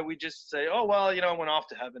die? We just say, oh, well, you know, it went off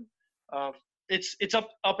to heaven. It's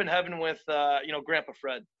up in heaven with, you know, Grandpa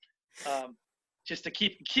Fred. Just to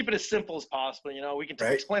keep it as simple as possible. You know, we can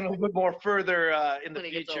explain a little bit more further in the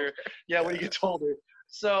future. Yeah, when he gets older.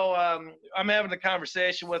 So I'm having a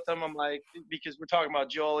conversation with him. I'm like, because we're talking about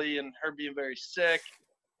Jolie and her being very sick,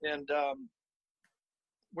 and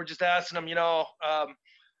we're just asking him, you know,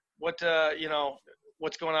 you know,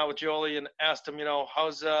 what's going on with Jolie, and asked him, you know, how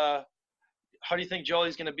do you think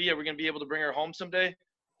Jolie's going to be? Are we going to be able to bring her home someday?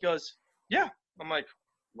 He goes, yeah. I'm like,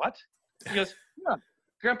 what? He goes, yeah,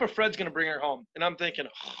 Grandpa Fred's going to bring her home. And I'm thinking,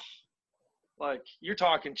 oh, like, you're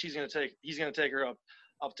talking, he's going to take her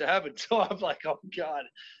up to heaven. So I'm like, oh God.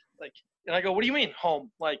 Like, and I go, what do you mean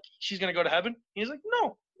home? Like, she's going to go to heaven? He's like,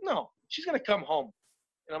 no, she's going to come home.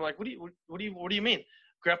 And I'm like, what do you mean?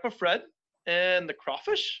 Grandpa Fred and the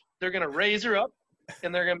crawfish, they're going to raise her up,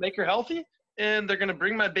 and they're going to make her healthy, and they're going to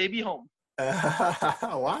bring my baby home.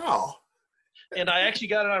 Wow. And I actually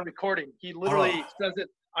got it on recording. He literally says it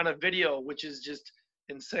on a video, which is just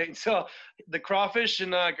insane. So the crawfish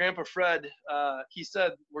and Grandpa Fred, he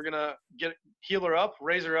said, we're going to heal her up,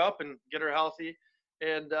 raise her up, and get her healthy.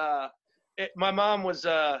 And my mom was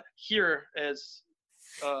here, as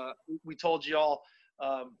we told you all.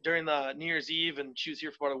 during the New Year's Eve, and she was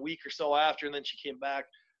here for about a week or so after, and then she came back.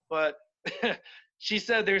 But she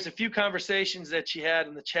said there's a few conversations that she had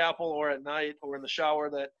in the chapel or at night or in the shower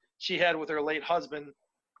that she had with her late husband.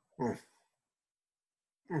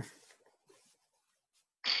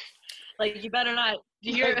 Like, you better not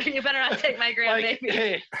take my grandbaby. Like,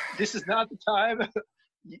 hey, this is not the time.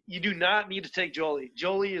 You do not need to take Jolie.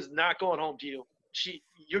 Jolie is not going home to you.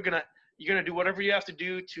 You're gonna do whatever you have to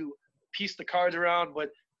do to piece the cards around, but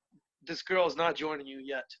this girl is not joining you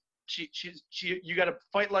yet. You got to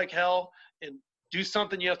fight like hell and do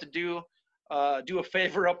something you have to do. Do a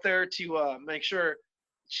favor up there to make sure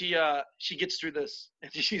she gets through this.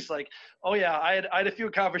 And she's like, oh yeah, I had a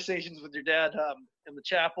few conversations with your dad in the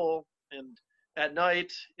chapel and at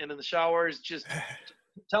night and in the showers, just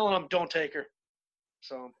telling him don't take her.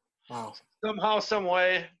 So Wow. somehow, some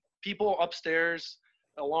way, people upstairs,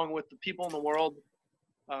 along with the people in the world,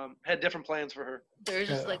 had different plans for her. There's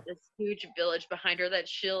just like this huge village behind her that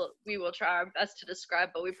we will try our best to describe,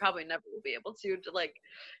 but we probably never will be able to like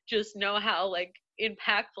just know how like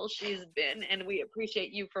impactful she's been. And we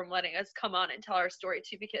appreciate you from letting us come on and tell our story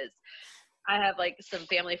too, because I have like some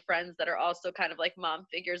family friends that are also kind of like mom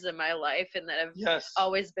figures in my life and that have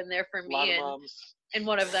always been there for me. And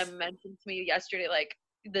one of them mentioned to me yesterday, like,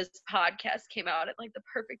 this podcast came out at like the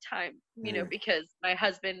perfect time, you know, because my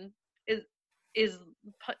husband is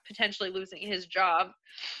potentially losing his job.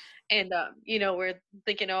 And, you know, we're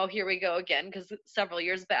thinking, oh, here we go again. Because several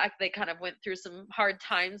years back, they kind of went through some hard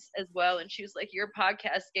times as well. And she was like, your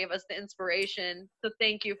podcast gave us the inspiration. So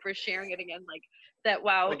thank you for sharing it again. Like that,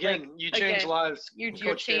 wow. Again, like, you change lives.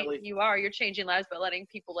 You're changing lives by letting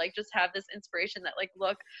people like just have this inspiration that like,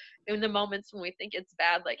 look, in the moments when we think it's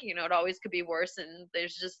bad, like, you know, it always could be worse. And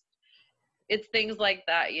there's just, it's things like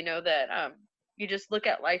that, you know, that, you just look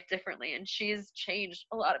at life differently, and she's changed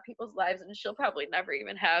a lot of people's lives, and she'll probably never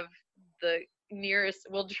even have the nearest,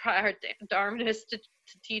 we'll try our darndest to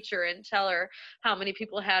teach her and tell her how many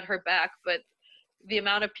people had her back, but the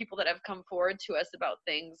amount of people that have come forward to us about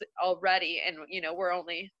things already, and, you know, we're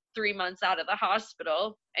only 3 months out of the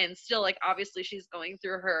hospital, and still, like, obviously she's going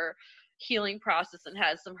through her healing process and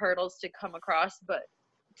has some hurdles to come across, but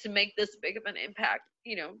to make this big of an impact,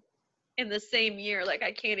 you know, in the same year, like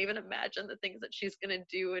I can't even imagine the things that she's gonna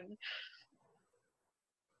do, and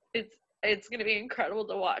it's gonna be incredible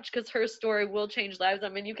to watch because her story will change lives. I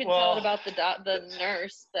mean, you can tell it about the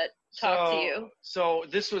nurse that talked to you. So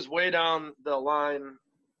this was way down the line.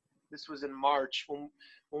 This was in March when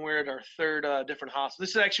we were at our third different hospital.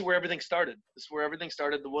 This is actually where everything started. This is where everything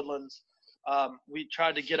started. The Woodlands. We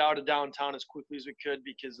tried to get out of downtown as quickly as we could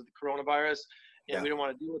because of the coronavirus, and we didn't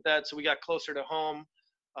want to deal with that. So we got closer to home.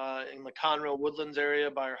 In the Conrail Woodlands area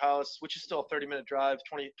by our house, which is still a 30-minute drive,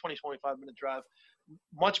 25-minute drive,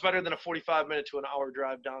 much better than a 45-minute to an hour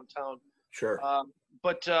drive downtown. Sure.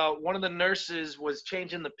 But one of the nurses was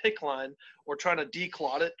changing the PICC line or trying to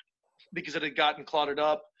declot it because it had gotten clotted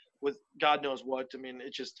up with God knows what. I mean,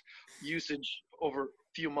 it's just usage over a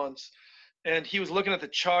few months. And he was looking at the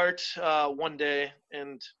chart one day,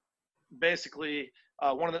 and basically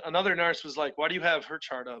another nurse was like, why do you have her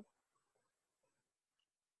chart up?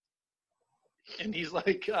 And he's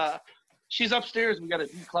like, she's upstairs. We got to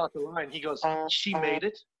declot the line. He goes, she made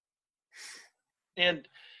it. And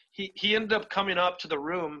he ended up coming up to the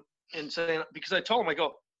room and saying, because I told him, I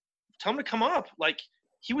go, tell him to come up. Like,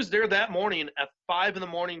 he was there that morning at 5 in the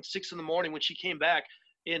morning, 6 in the morning when she came back.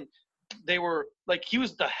 And they were like, he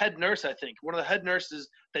was the head nurse, I think, one of the head nurses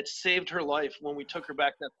that saved her life when we took her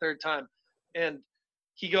back that third time. And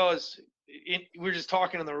he goes, we were just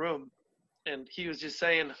talking in the room, and he was just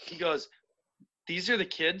saying, he goes, these are the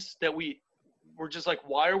kids that we're just like,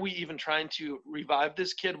 why are we even trying to revive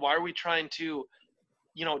this kid? Why are we trying to,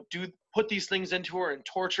 you know, put these things into her and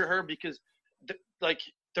torture her? Because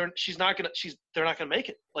they're not gonna make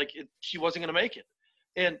it. Like, she wasn't gonna make it.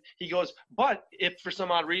 And he goes, but if for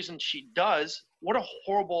some odd reason she does, what a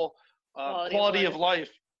horrible quality of life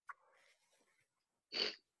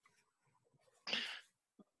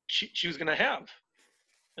she was gonna have.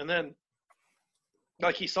 And then,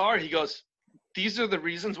 like, he saw her, he goes, these are the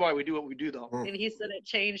reasons why we do what we do, though. And he said it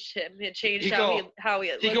changed him. It changed how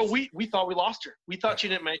he He goes, we thought we lost her. We thought she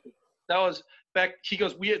didn't make it. That was back. He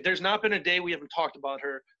goes, there's not been a day we haven't talked about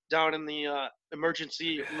her down in the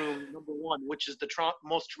emergency room #1, which is the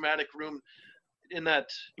most traumatic room in that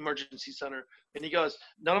emergency center. And he goes,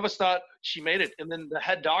 none of us thought she made it. And then the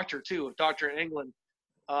head doctor, too, Dr. Anglin,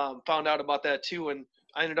 found out about that, too. And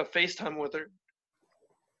I ended up FaceTime with her.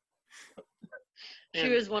 She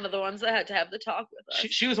was one of the ones that had to have the talk with us.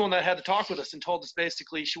 She was the one that had to talk with us and told us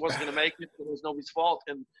basically she wasn't going to make it. It was nobody's fault.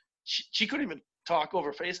 And she couldn't even talk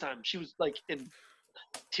over FaceTime. She was like in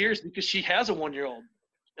tears because she has a 1-year-old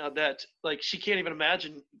that like she can't even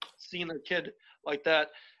imagine seeing their kid like that.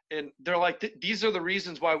 And they're like, these are the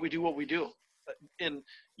reasons why we do what we do. And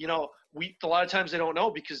you know, a lot of times they don't know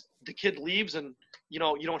because the kid leaves and you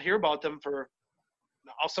know you don't hear about them for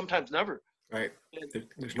sometimes never. Right. And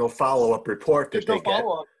There's no follow-up report that there's they no get.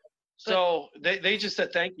 follow-up. So they just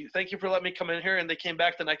said thank you for letting me come in here, and they came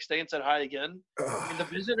back the next day and said hi again. I mean, the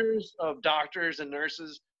visitors of doctors and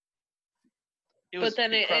nurses. But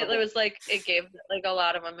then it was like it gave like a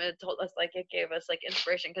lot of them. It told us like it gave us like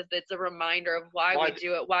inspiration because it's a reminder of why we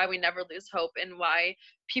do it, why we never lose hope, and why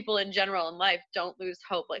people in general in life don't lose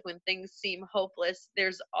hope. Like when things seem hopeless,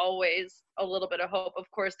 there's always a little bit of hope.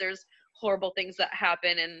 Of course, there's horrible things that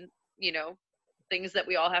happen, and you know, things that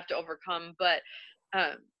we all have to overcome. But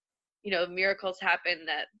you know, miracles happen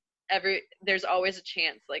that there's always a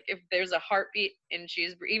chance. Like if there's a heartbeat and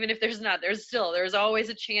even if there's not, there's always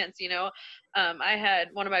a chance, you know. I had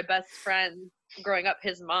one of my best friends growing up,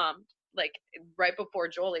 his mom, like right before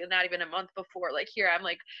Jolie, not even a month before, like here I'm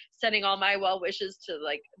like sending all my well wishes to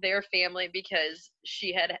like their family because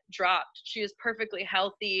she had dropped. She was perfectly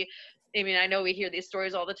healthy. I mean, I know we hear these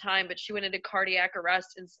stories all the time, but she went into cardiac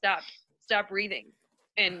arrest and stopped breathing.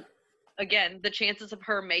 And again, the chances of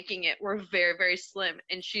her making it were very, very slim,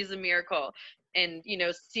 and she's a miracle. And, you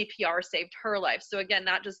know, CPR saved her life. So again,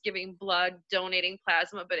 not just giving blood, donating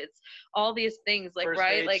plasma, but it's all these things like, First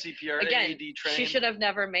right? aid, like CPR, again, AED trained. she should have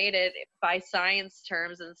never made it by science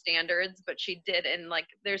terms and standards, but she did. And like,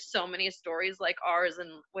 there's so many stories like ours and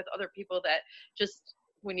with other people that just,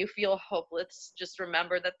 when you feel hopeless, just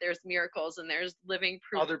remember that there's miracles and there's living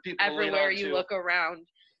proof Other people everywhere you too. look around.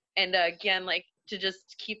 And again, like to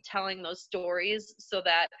just keep telling those stories so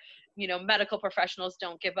that, you know, medical professionals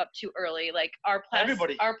don't give up too early. Like our plastic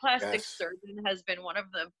Yes. surgeon has been one of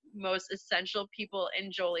the most essential people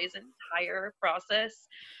in Jolie's entire process.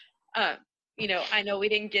 You know, I know we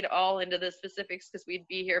didn't get all into the specifics because we'd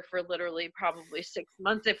be here for literally probably 6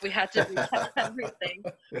 months if we had to recap everything.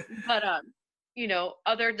 But you know,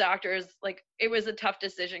 other doctors, like it was a tough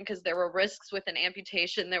decision because there were risks with an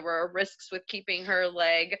amputation. There were risks with keeping her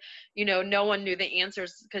leg. You know, no one knew the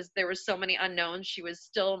answers because there were so many unknowns. She was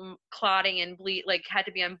still clotting and like had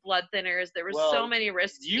to be on blood thinners. There were so many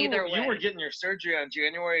risks either way. You were getting your surgery on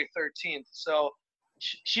January 13th. So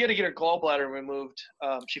she had to get her gallbladder removed.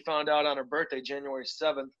 She found out on her birthday, January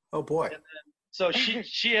 7th. Oh boy. And then, so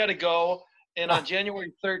she had to go. And on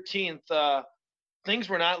January 13th, things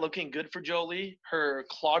were not looking good for Jolie. Her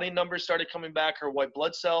clotting numbers started coming back, her white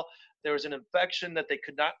blood cell. There was an infection that they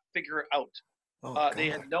could not figure out.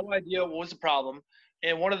 They had no idea what was the problem.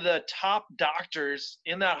 And one of the top doctors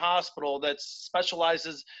in that hospital that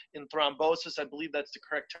specializes in thrombosis, I believe that's the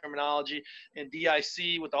correct terminology, and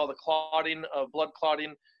DIC with all the clotting, blood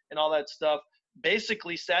clotting and all that stuff,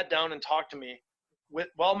 basically sat down and talked to me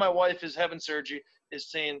while my wife is having surgery,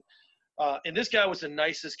 is saying, and this guy was the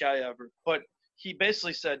nicest guy ever, but he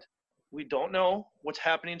basically said, we don't know what's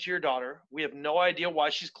happening to your daughter. We have no idea why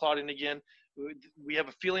she's clotting again. We have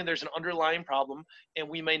a feeling there's an underlying problem, and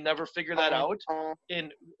we may never figure that out.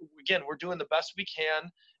 And again, we're doing the best we can.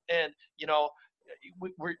 And, you know,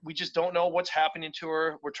 we just don't know what's happening to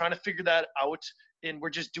her. We're trying to figure that out, and we're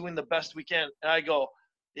just doing the best we can. And I go,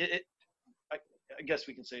 I guess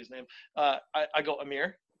we can say his name. I go,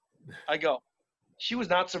 Amir, she was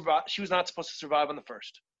not supposed to survive on the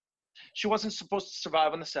first. She wasn't supposed to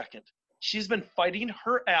survive on the second. She's been fighting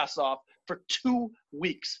her ass off for 2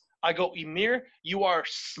 weeks. I go, Emir, you are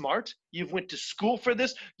smart. You've went to school for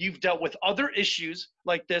this. You've dealt with other issues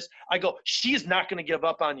like this. I go, she is not going to give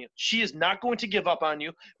up on you. She is not going to give up on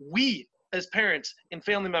you. We, as parents and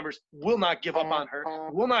family members, will not give up on her,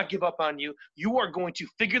 will not give up on you. You are going to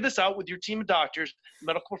figure this out with your team of doctors,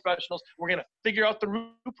 medical professionals. We're going to figure out the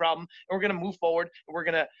root problem, and we're going to move forward, and we're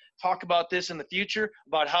going to talk about this in the future,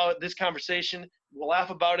 about how this conversation, we'll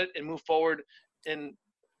laugh about it and move forward, and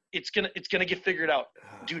it's gonna get figured out.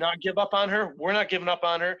 Do not give up on her. We're not giving up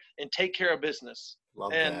on her, and take care of business.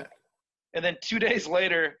 Love that. And then 2 days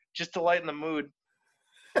later, just to lighten the mood,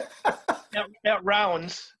 at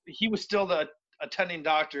rounds, he was still the attending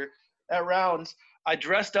doctor. At rounds, I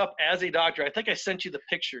dressed up as a doctor. I think I sent you the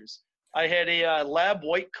pictures. I had a lab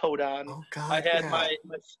white coat on. Oh, God, I had my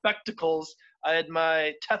spectacles. I had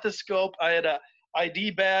my stethoscope. I had a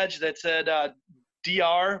ID badge that said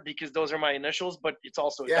DR, because those are my initials, but it's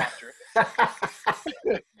also a doctor.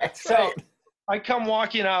 That's so right. I come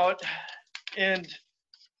walking out, and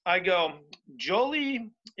I go,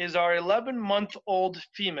 Jolie is our 11-month-old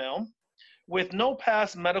female with no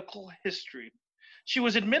past medical history. She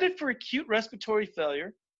was admitted for acute respiratory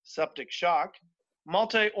failure septic shock,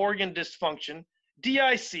 multi-organ dysfunction,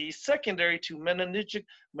 DIC secondary to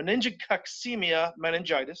meningococcemia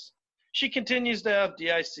meningitis. She continues to have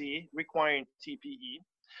DIC requiring TPE.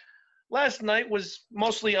 Last night was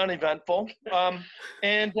mostly uneventful,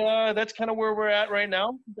 and that's kind of where we're at right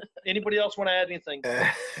now. Anybody else want to add anything?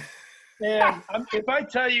 And if I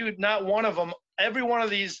tell you, not one of them, every one of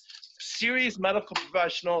these serious medical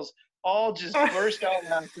professionals all just burst out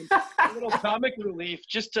laughing. A little comic relief,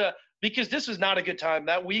 because this was not a good time.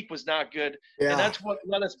 That week was not good, and that's what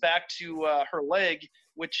led us back to her leg,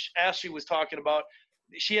 which Ashley was talking about.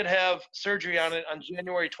 She had to have surgery on it on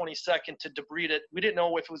January 22nd to debride it. We didn't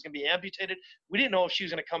know if it was going to be amputated. We didn't know if she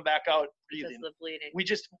was going to come back out breathing. Just the bleeding. We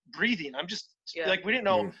just breathing. Like, we didn't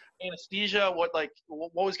know anesthesia, what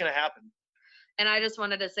was going to happen. And I just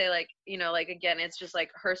wanted to say, like, you know, like, again, it's just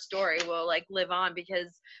like her story will like live on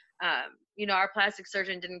because, you know, our plastic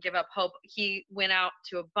surgeon didn't give up hope. He went out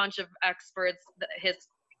to a bunch of experts, his,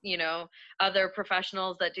 you know, other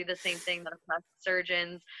professionals that do the same thing, that are plastic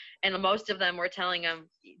surgeons, and most of them were telling him,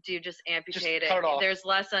 dude, just amputate it. There's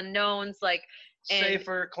less unknowns, like,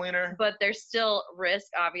 safer, cleaner. But there's still risk,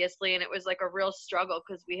 obviously, and it was like a real struggle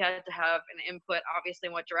because we had to have an input, obviously,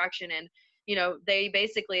 in what direction. And you know, they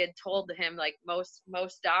basically had told him, like, most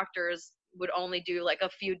doctors would only do like a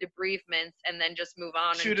few debriefments and then just move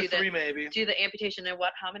on. 2 to 3 maybe. Do the amputation. And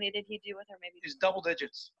how many did he do with her? Maybe he's double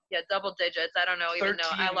digits. Yeah, double digits. I don't know, 13. even though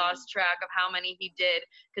I lost track of how many he did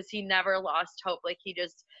because he never lost hope. Like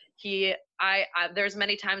there's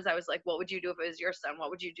many times I was like, what would you do if it was your son? What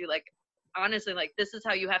would you do? Like, honestly, like, this is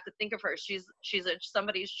how you have to think of her. She's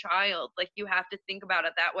somebody's child. Like, you have to think about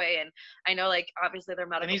it that way. And I know, like, obviously they're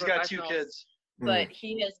medical professionals. And he's got 2 kids. But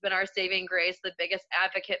he has been our saving grace, the biggest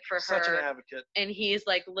advocate for her. Such an advocate. And he's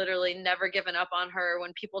like literally never given up on her.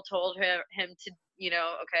 When people told him to, you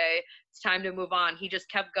know, okay, it's time to move on, he just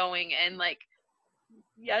kept going. And like,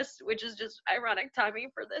 yes, which is just ironic timing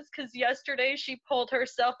for this, because yesterday she pulled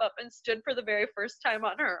herself up and stood for the very first time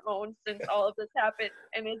on her own since all of this happened.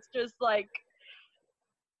 And it's just like,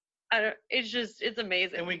 it's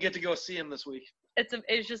amazing. And we get to go see him this week. It's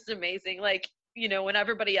just amazing. Like, you know, when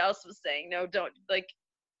everybody else was saying, no, don't, like,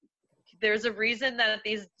 there's a reason that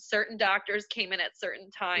these certain doctors came in at certain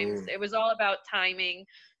times. It was all about timing.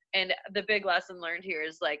 And the big lesson learned here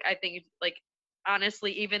is, like, I think, like,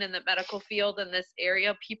 honestly, even in the medical field in this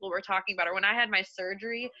area, people were talking about it. When I had my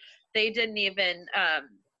surgery, they didn't even,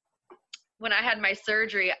 when I had my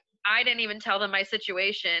surgery, I didn't even tell them my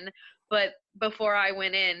situation. But before I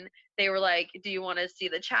went in, they were like, do you want to see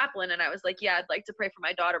the chaplain? And I was like, yeah, I'd like to pray for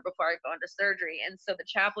my daughter before I go into surgery. And so the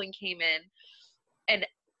chaplain came in, and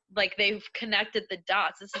like, they've connected the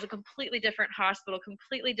dots. This is a completely different hospital,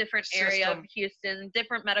 completely different area of Houston,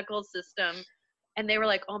 different medical system. And they were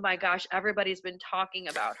like, oh my gosh, everybody's been talking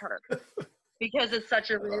about her because it's such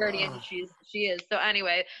a rarity, and she is. So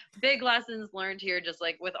anyway, big lessons learned here, just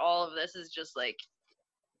like with all of this, is just like,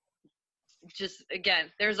 just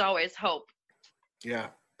again, there's always hope. Yeah,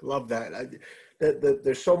 love that.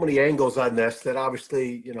 There's so many angles on this that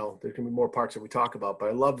obviously, you know, there can be more parts that we talk about, but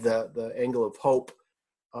I love the angle of hope.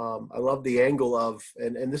 I love the angle of,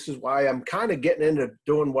 and this is why I'm kind of getting into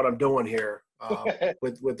doing what I'm doing here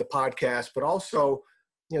with the podcast, but also,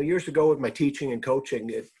 you know, years ago with my teaching and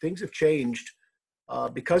coaching, things have changed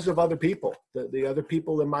because of other people, the other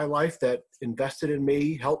people in my life that invested in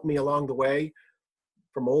me, helped me along the way,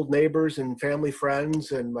 from old neighbors and family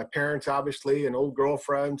friends and my parents, obviously, and old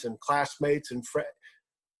girlfriends and classmates and friends.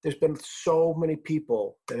 There's been so many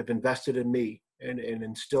people that have invested in me and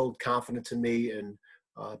instilled confidence in me, and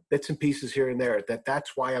bits and pieces here and there,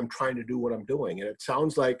 that's why I'm trying to do what I'm doing. And it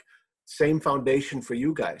sounds like same foundation for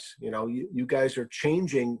you guys. You know, you guys are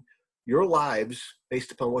changing your lives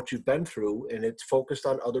based upon what you've been through, and it's focused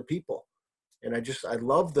on other people. And I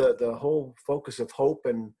love the whole focus of hope,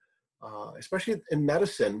 and especially in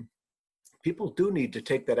medicine, people do need to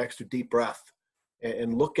take that extra deep breath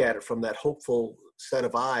and look at it from that hopeful set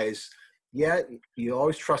of eyes. Yet you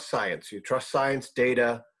always trust science. You trust science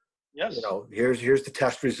data. Yes. You know, here's the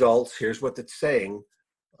test results. Here's what it's saying.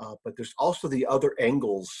 But there's also the other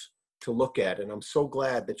angles to look at. And I'm so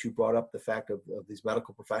glad that you brought up the fact of these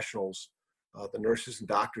medical professionals, the nurses and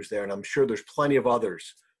doctors there. And I'm sure there's plenty of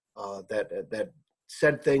others that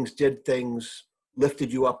said things, did things,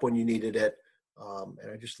 lifted you up when you needed it. And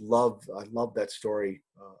I love that story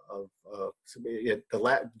of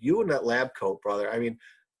you in that lab coat, brother. I mean,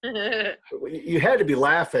 you had to be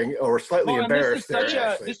laughing or slightly embarrassed.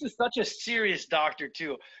 This is such a serious doctor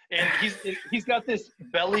too, and he's got this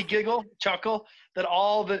belly chuckle that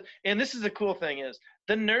and this is the cool thing is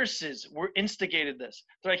The nurses were instigated this.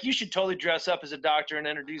 They're like, you should totally dress up as a doctor and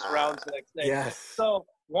introduce rounds the next day. Yes. So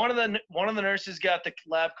one of the nurses got the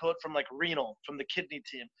lab coat from like renal, from the kidney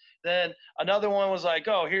team. Then another one was like,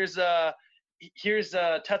 oh, here's a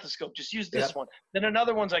stethoscope. Just use this one. Then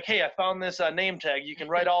another one's like, hey, I found this name tag. You can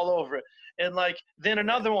write all over it. And like, then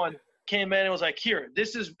another one came in and was like, here,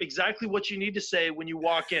 this is exactly what you need to say when you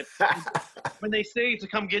walk in. When they say to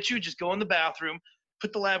come get you, just go in the bathroom,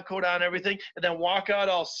 put the lab coat on, everything, and then walk out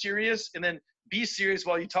all serious, and then be serious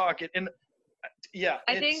while you talk. And yeah,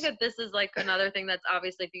 I think that this is like another thing that's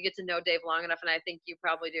obviously, if you get to know Dave long enough, and I think you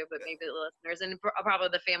probably do, but maybe the listeners and probably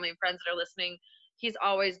the family and friends that are listening, he's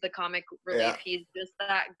always the comic relief. Yeah. He's just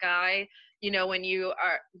that guy. You know, when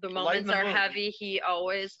the moments are heavy, he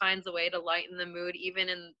always finds a way to lighten the mood, even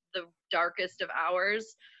in the darkest of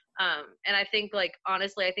hours. And I think, like,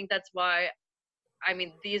 honestly, I think that's why, I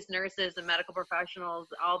mean, these nurses and medical professionals,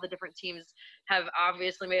 all the different teams have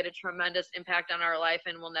obviously made a tremendous impact on our life,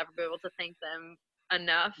 and we'll never be able to thank them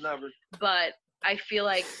enough. Never. But I feel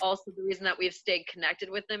like also the reason that we've stayed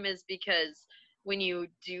connected with them is because when you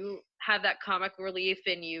do have that comic relief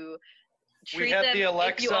and you treat them, the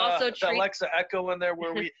Alexa Echo in there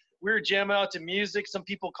where we were jamming out to music. Some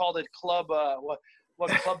people called it Club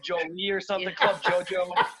Club Jolie or something, yeah. Club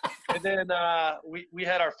JoJo. And then we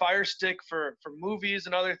had our Fire Stick for movies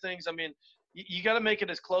and other things. I mean, you got to make it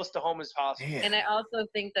as close to home as possible. Man. And I also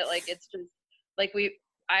think that, like, it's just like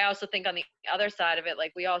I also think on the other side of it,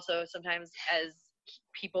 like, we also sometimes as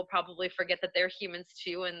people probably forget that they're humans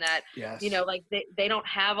too, and that, yes. You know, like they don't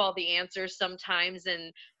have all the answers sometimes,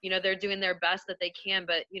 and, you know, they're doing their best that they can,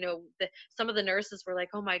 but, you know, some of the nurses were like,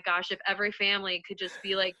 oh my gosh, if every family could just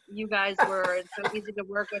be like you guys were, and so easy to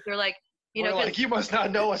work with. They're like, you know, like, you must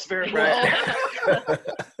not know us very well.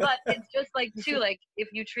 But it's just like, too, like, if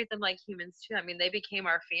you treat them like humans too, I mean, they became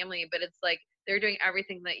our family, but it's like they're doing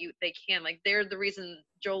everything that they can. Like, they're the reason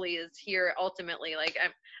Jolie is here ultimately. Like,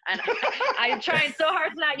 I'm trying so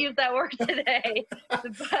hard to not use that word today,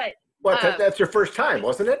 but. Well, that's your first time,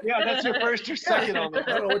 wasn't it? Yeah, that's your first or second on the.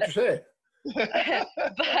 I don't know what you're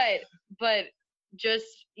saying. but just,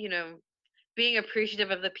 you know, being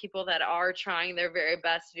appreciative of the people that are trying their very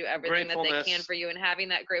best to do everything that they can for you, and having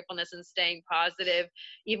that gratefulness and staying positive,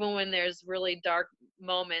 even when there's really dark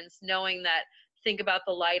moments, knowing that, think about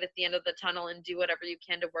the light at the end of the tunnel and do whatever you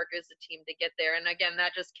can to work as a team to get there. And again,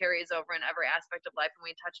 that just carries over in every aspect of life. And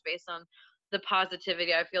we touch base on the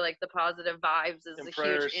positivity. I feel like the positive vibes is a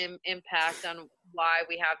huge impact on why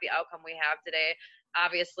we have the outcome we have today.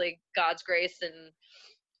 Obviously, God's grace and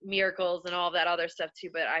miracles and all that other stuff too,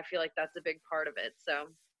 but I feel like that's a big part of it. So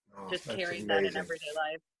just carrying that in everyday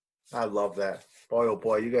life. I love that. Boy, oh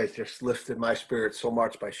boy, you guys just lifted my spirit so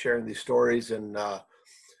much by sharing these stories. And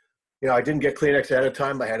you know, I didn't get Kleenex ahead of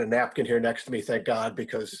time. I had a napkin here next to me, thank God,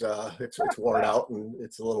 because it's worn out and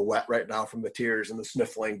it's a little wet right now from the tears and the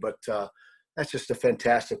sniffling. But that's just a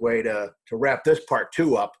fantastic way to wrap this part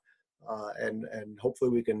 2 up, and hopefully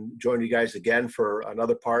we can join you guys again for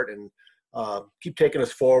another part, and keep taking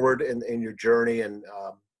us forward in your journey. And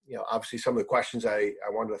you know, obviously some of the questions I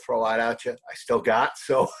wanted to throw out at you, I still got,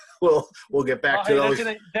 so we'll get back to those.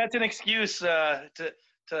 That's an excuse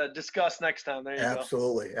to discuss next time. There you go.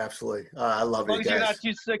 Absolutely. I love it, guys. You're not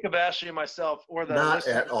too sick of Ashley and myself, or the not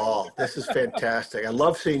listeners. At all. This is fantastic. I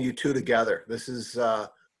love seeing you two together. This is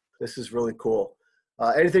really cool.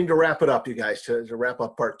 Anything to wrap it up, you guys, to wrap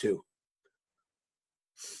up part 2?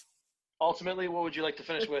 Ultimately, what would you like to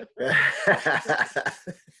finish with?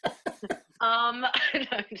 No,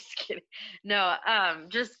 I'm just kidding. No,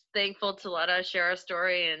 just thankful to let us share our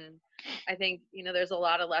story. And I think, you know, there's a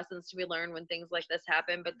lot of lessons to be learned when things like this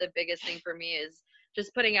happen. But the biggest thing for me is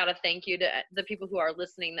just putting out a thank you to the people who are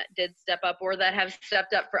listening that did step up, or that have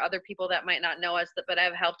stepped up for other people that might not know us, but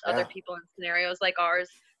have helped other people in scenarios like ours.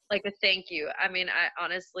 Like, a thank you. I mean,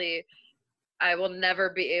 I will never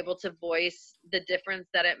be able to voice the difference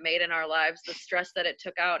that it made in our lives, the stress that it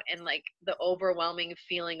took out, and like the overwhelming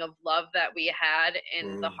feeling of love that we had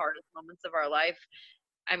in the hardest moments of our life.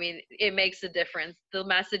 I mean, it makes a difference. The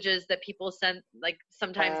messages that people sent, like,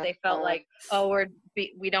 sometimes they felt like, oh,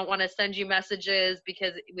 we don't want to send you messages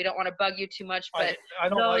because we don't want to bug you too much. But I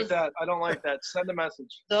don't like that. I don't like that. Send a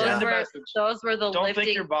message. Those were the don't lifting.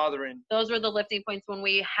 Think you're bothering. Those were the lifting points when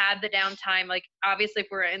we had the downtime. Like, obviously, if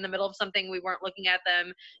we're in the middle of something, we weren't looking at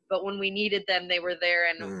them, but when we needed them, they were there,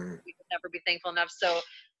 and we could never be thankful enough. So,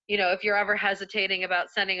 you know, if you're ever hesitating about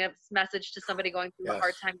sending a message to somebody going through a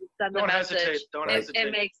hard time, send the message. Don't hesitate.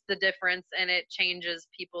 It makes the difference, and it changes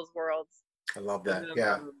people's worlds. I love that.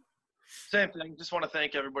 Yeah. Same thing. Just want to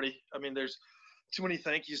thank everybody. I mean, there's too many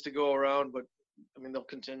thank yous to go around, but I mean, they'll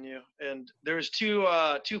continue. And there's two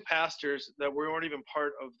pastors that weren't even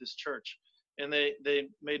part of this church, and they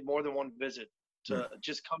made more than one visit to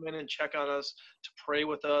just come in and check on us, to pray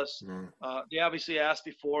with us. They obviously asked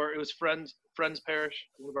before. It was Friends Parish,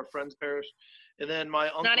 one of our Friends Parish. And then my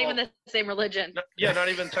uncle. Not even the same religion. Not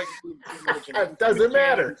even technically the same religion. It doesn't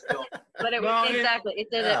matter. But it was exactly. It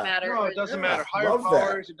didn't matter. No, it doesn't matter. Higher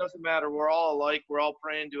powers, it doesn't matter. We're all alike. We're all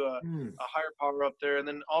praying to a higher power up there. And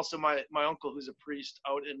then also my uncle, who's a priest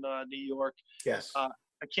out in New York. Yes. I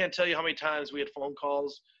can't tell you how many times we had phone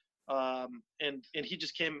calls, and he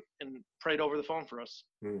just came and prayed over the phone for us.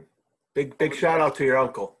 Big shout out to your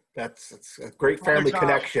uncle. That's a great family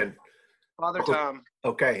connection. Father Tom.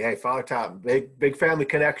 Okay, hey, Father Tom, big family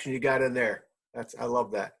connection you got in there. I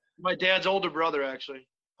love that. My dad's older brother, actually.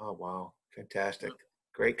 Oh wow, fantastic,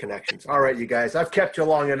 great connections. All right, you guys, I've kept you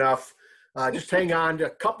long enough. Just hang on to a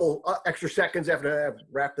couple extra seconds after I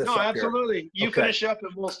wrap this up. No, absolutely. You finish up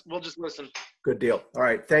and we'll just listen. Good deal. All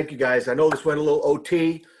right, thank you guys. I know this went a little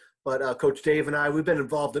OT, but Coach Dave and I, we've been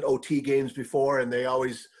involved in OT games before, and they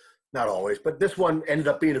not always, but this one ended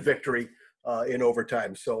up being a victory in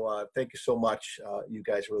overtime. So thank you so much. You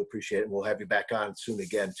guys really appreciate it. And we'll have you back on soon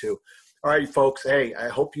again too. All right, folks. Hey, I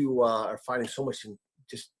hope you are finding so much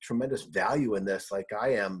just tremendous value in this like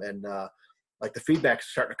I am. And like the feedback's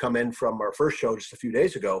starting to come in from our first show just a few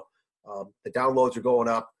days ago. The downloads are going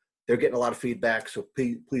up. They're getting a lot of feedback. So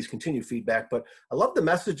please continue feedback. But I love the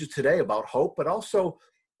messages today about hope, but also,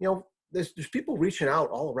 there's people reaching out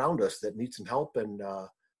all around us that need some help, and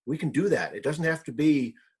we can do that. It doesn't have to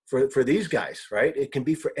be for these guys, right? It can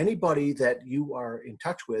be for anybody that you are in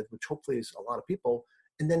touch with, which hopefully is a lot of people.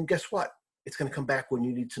 And then guess what? It's going to come back when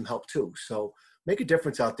you need some help too. So make a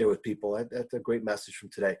difference out there with people. That's a great message from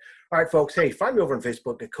today. All right, folks. Hey, find me over on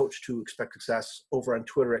Facebook at Coach2 Expect Success, over on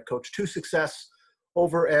Twitter at Coach2 Success,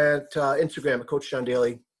 over at Instagram at Coach John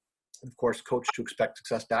Daly, and of course,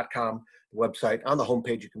 Coach2ExpectSuccess.com, the website. On the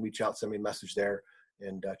homepage, you can reach out, send me a message there,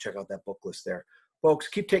 and check out that book list there. Folks,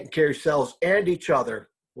 keep taking care of yourselves and each other.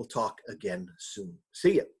 We'll talk again soon.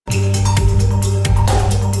 See ya.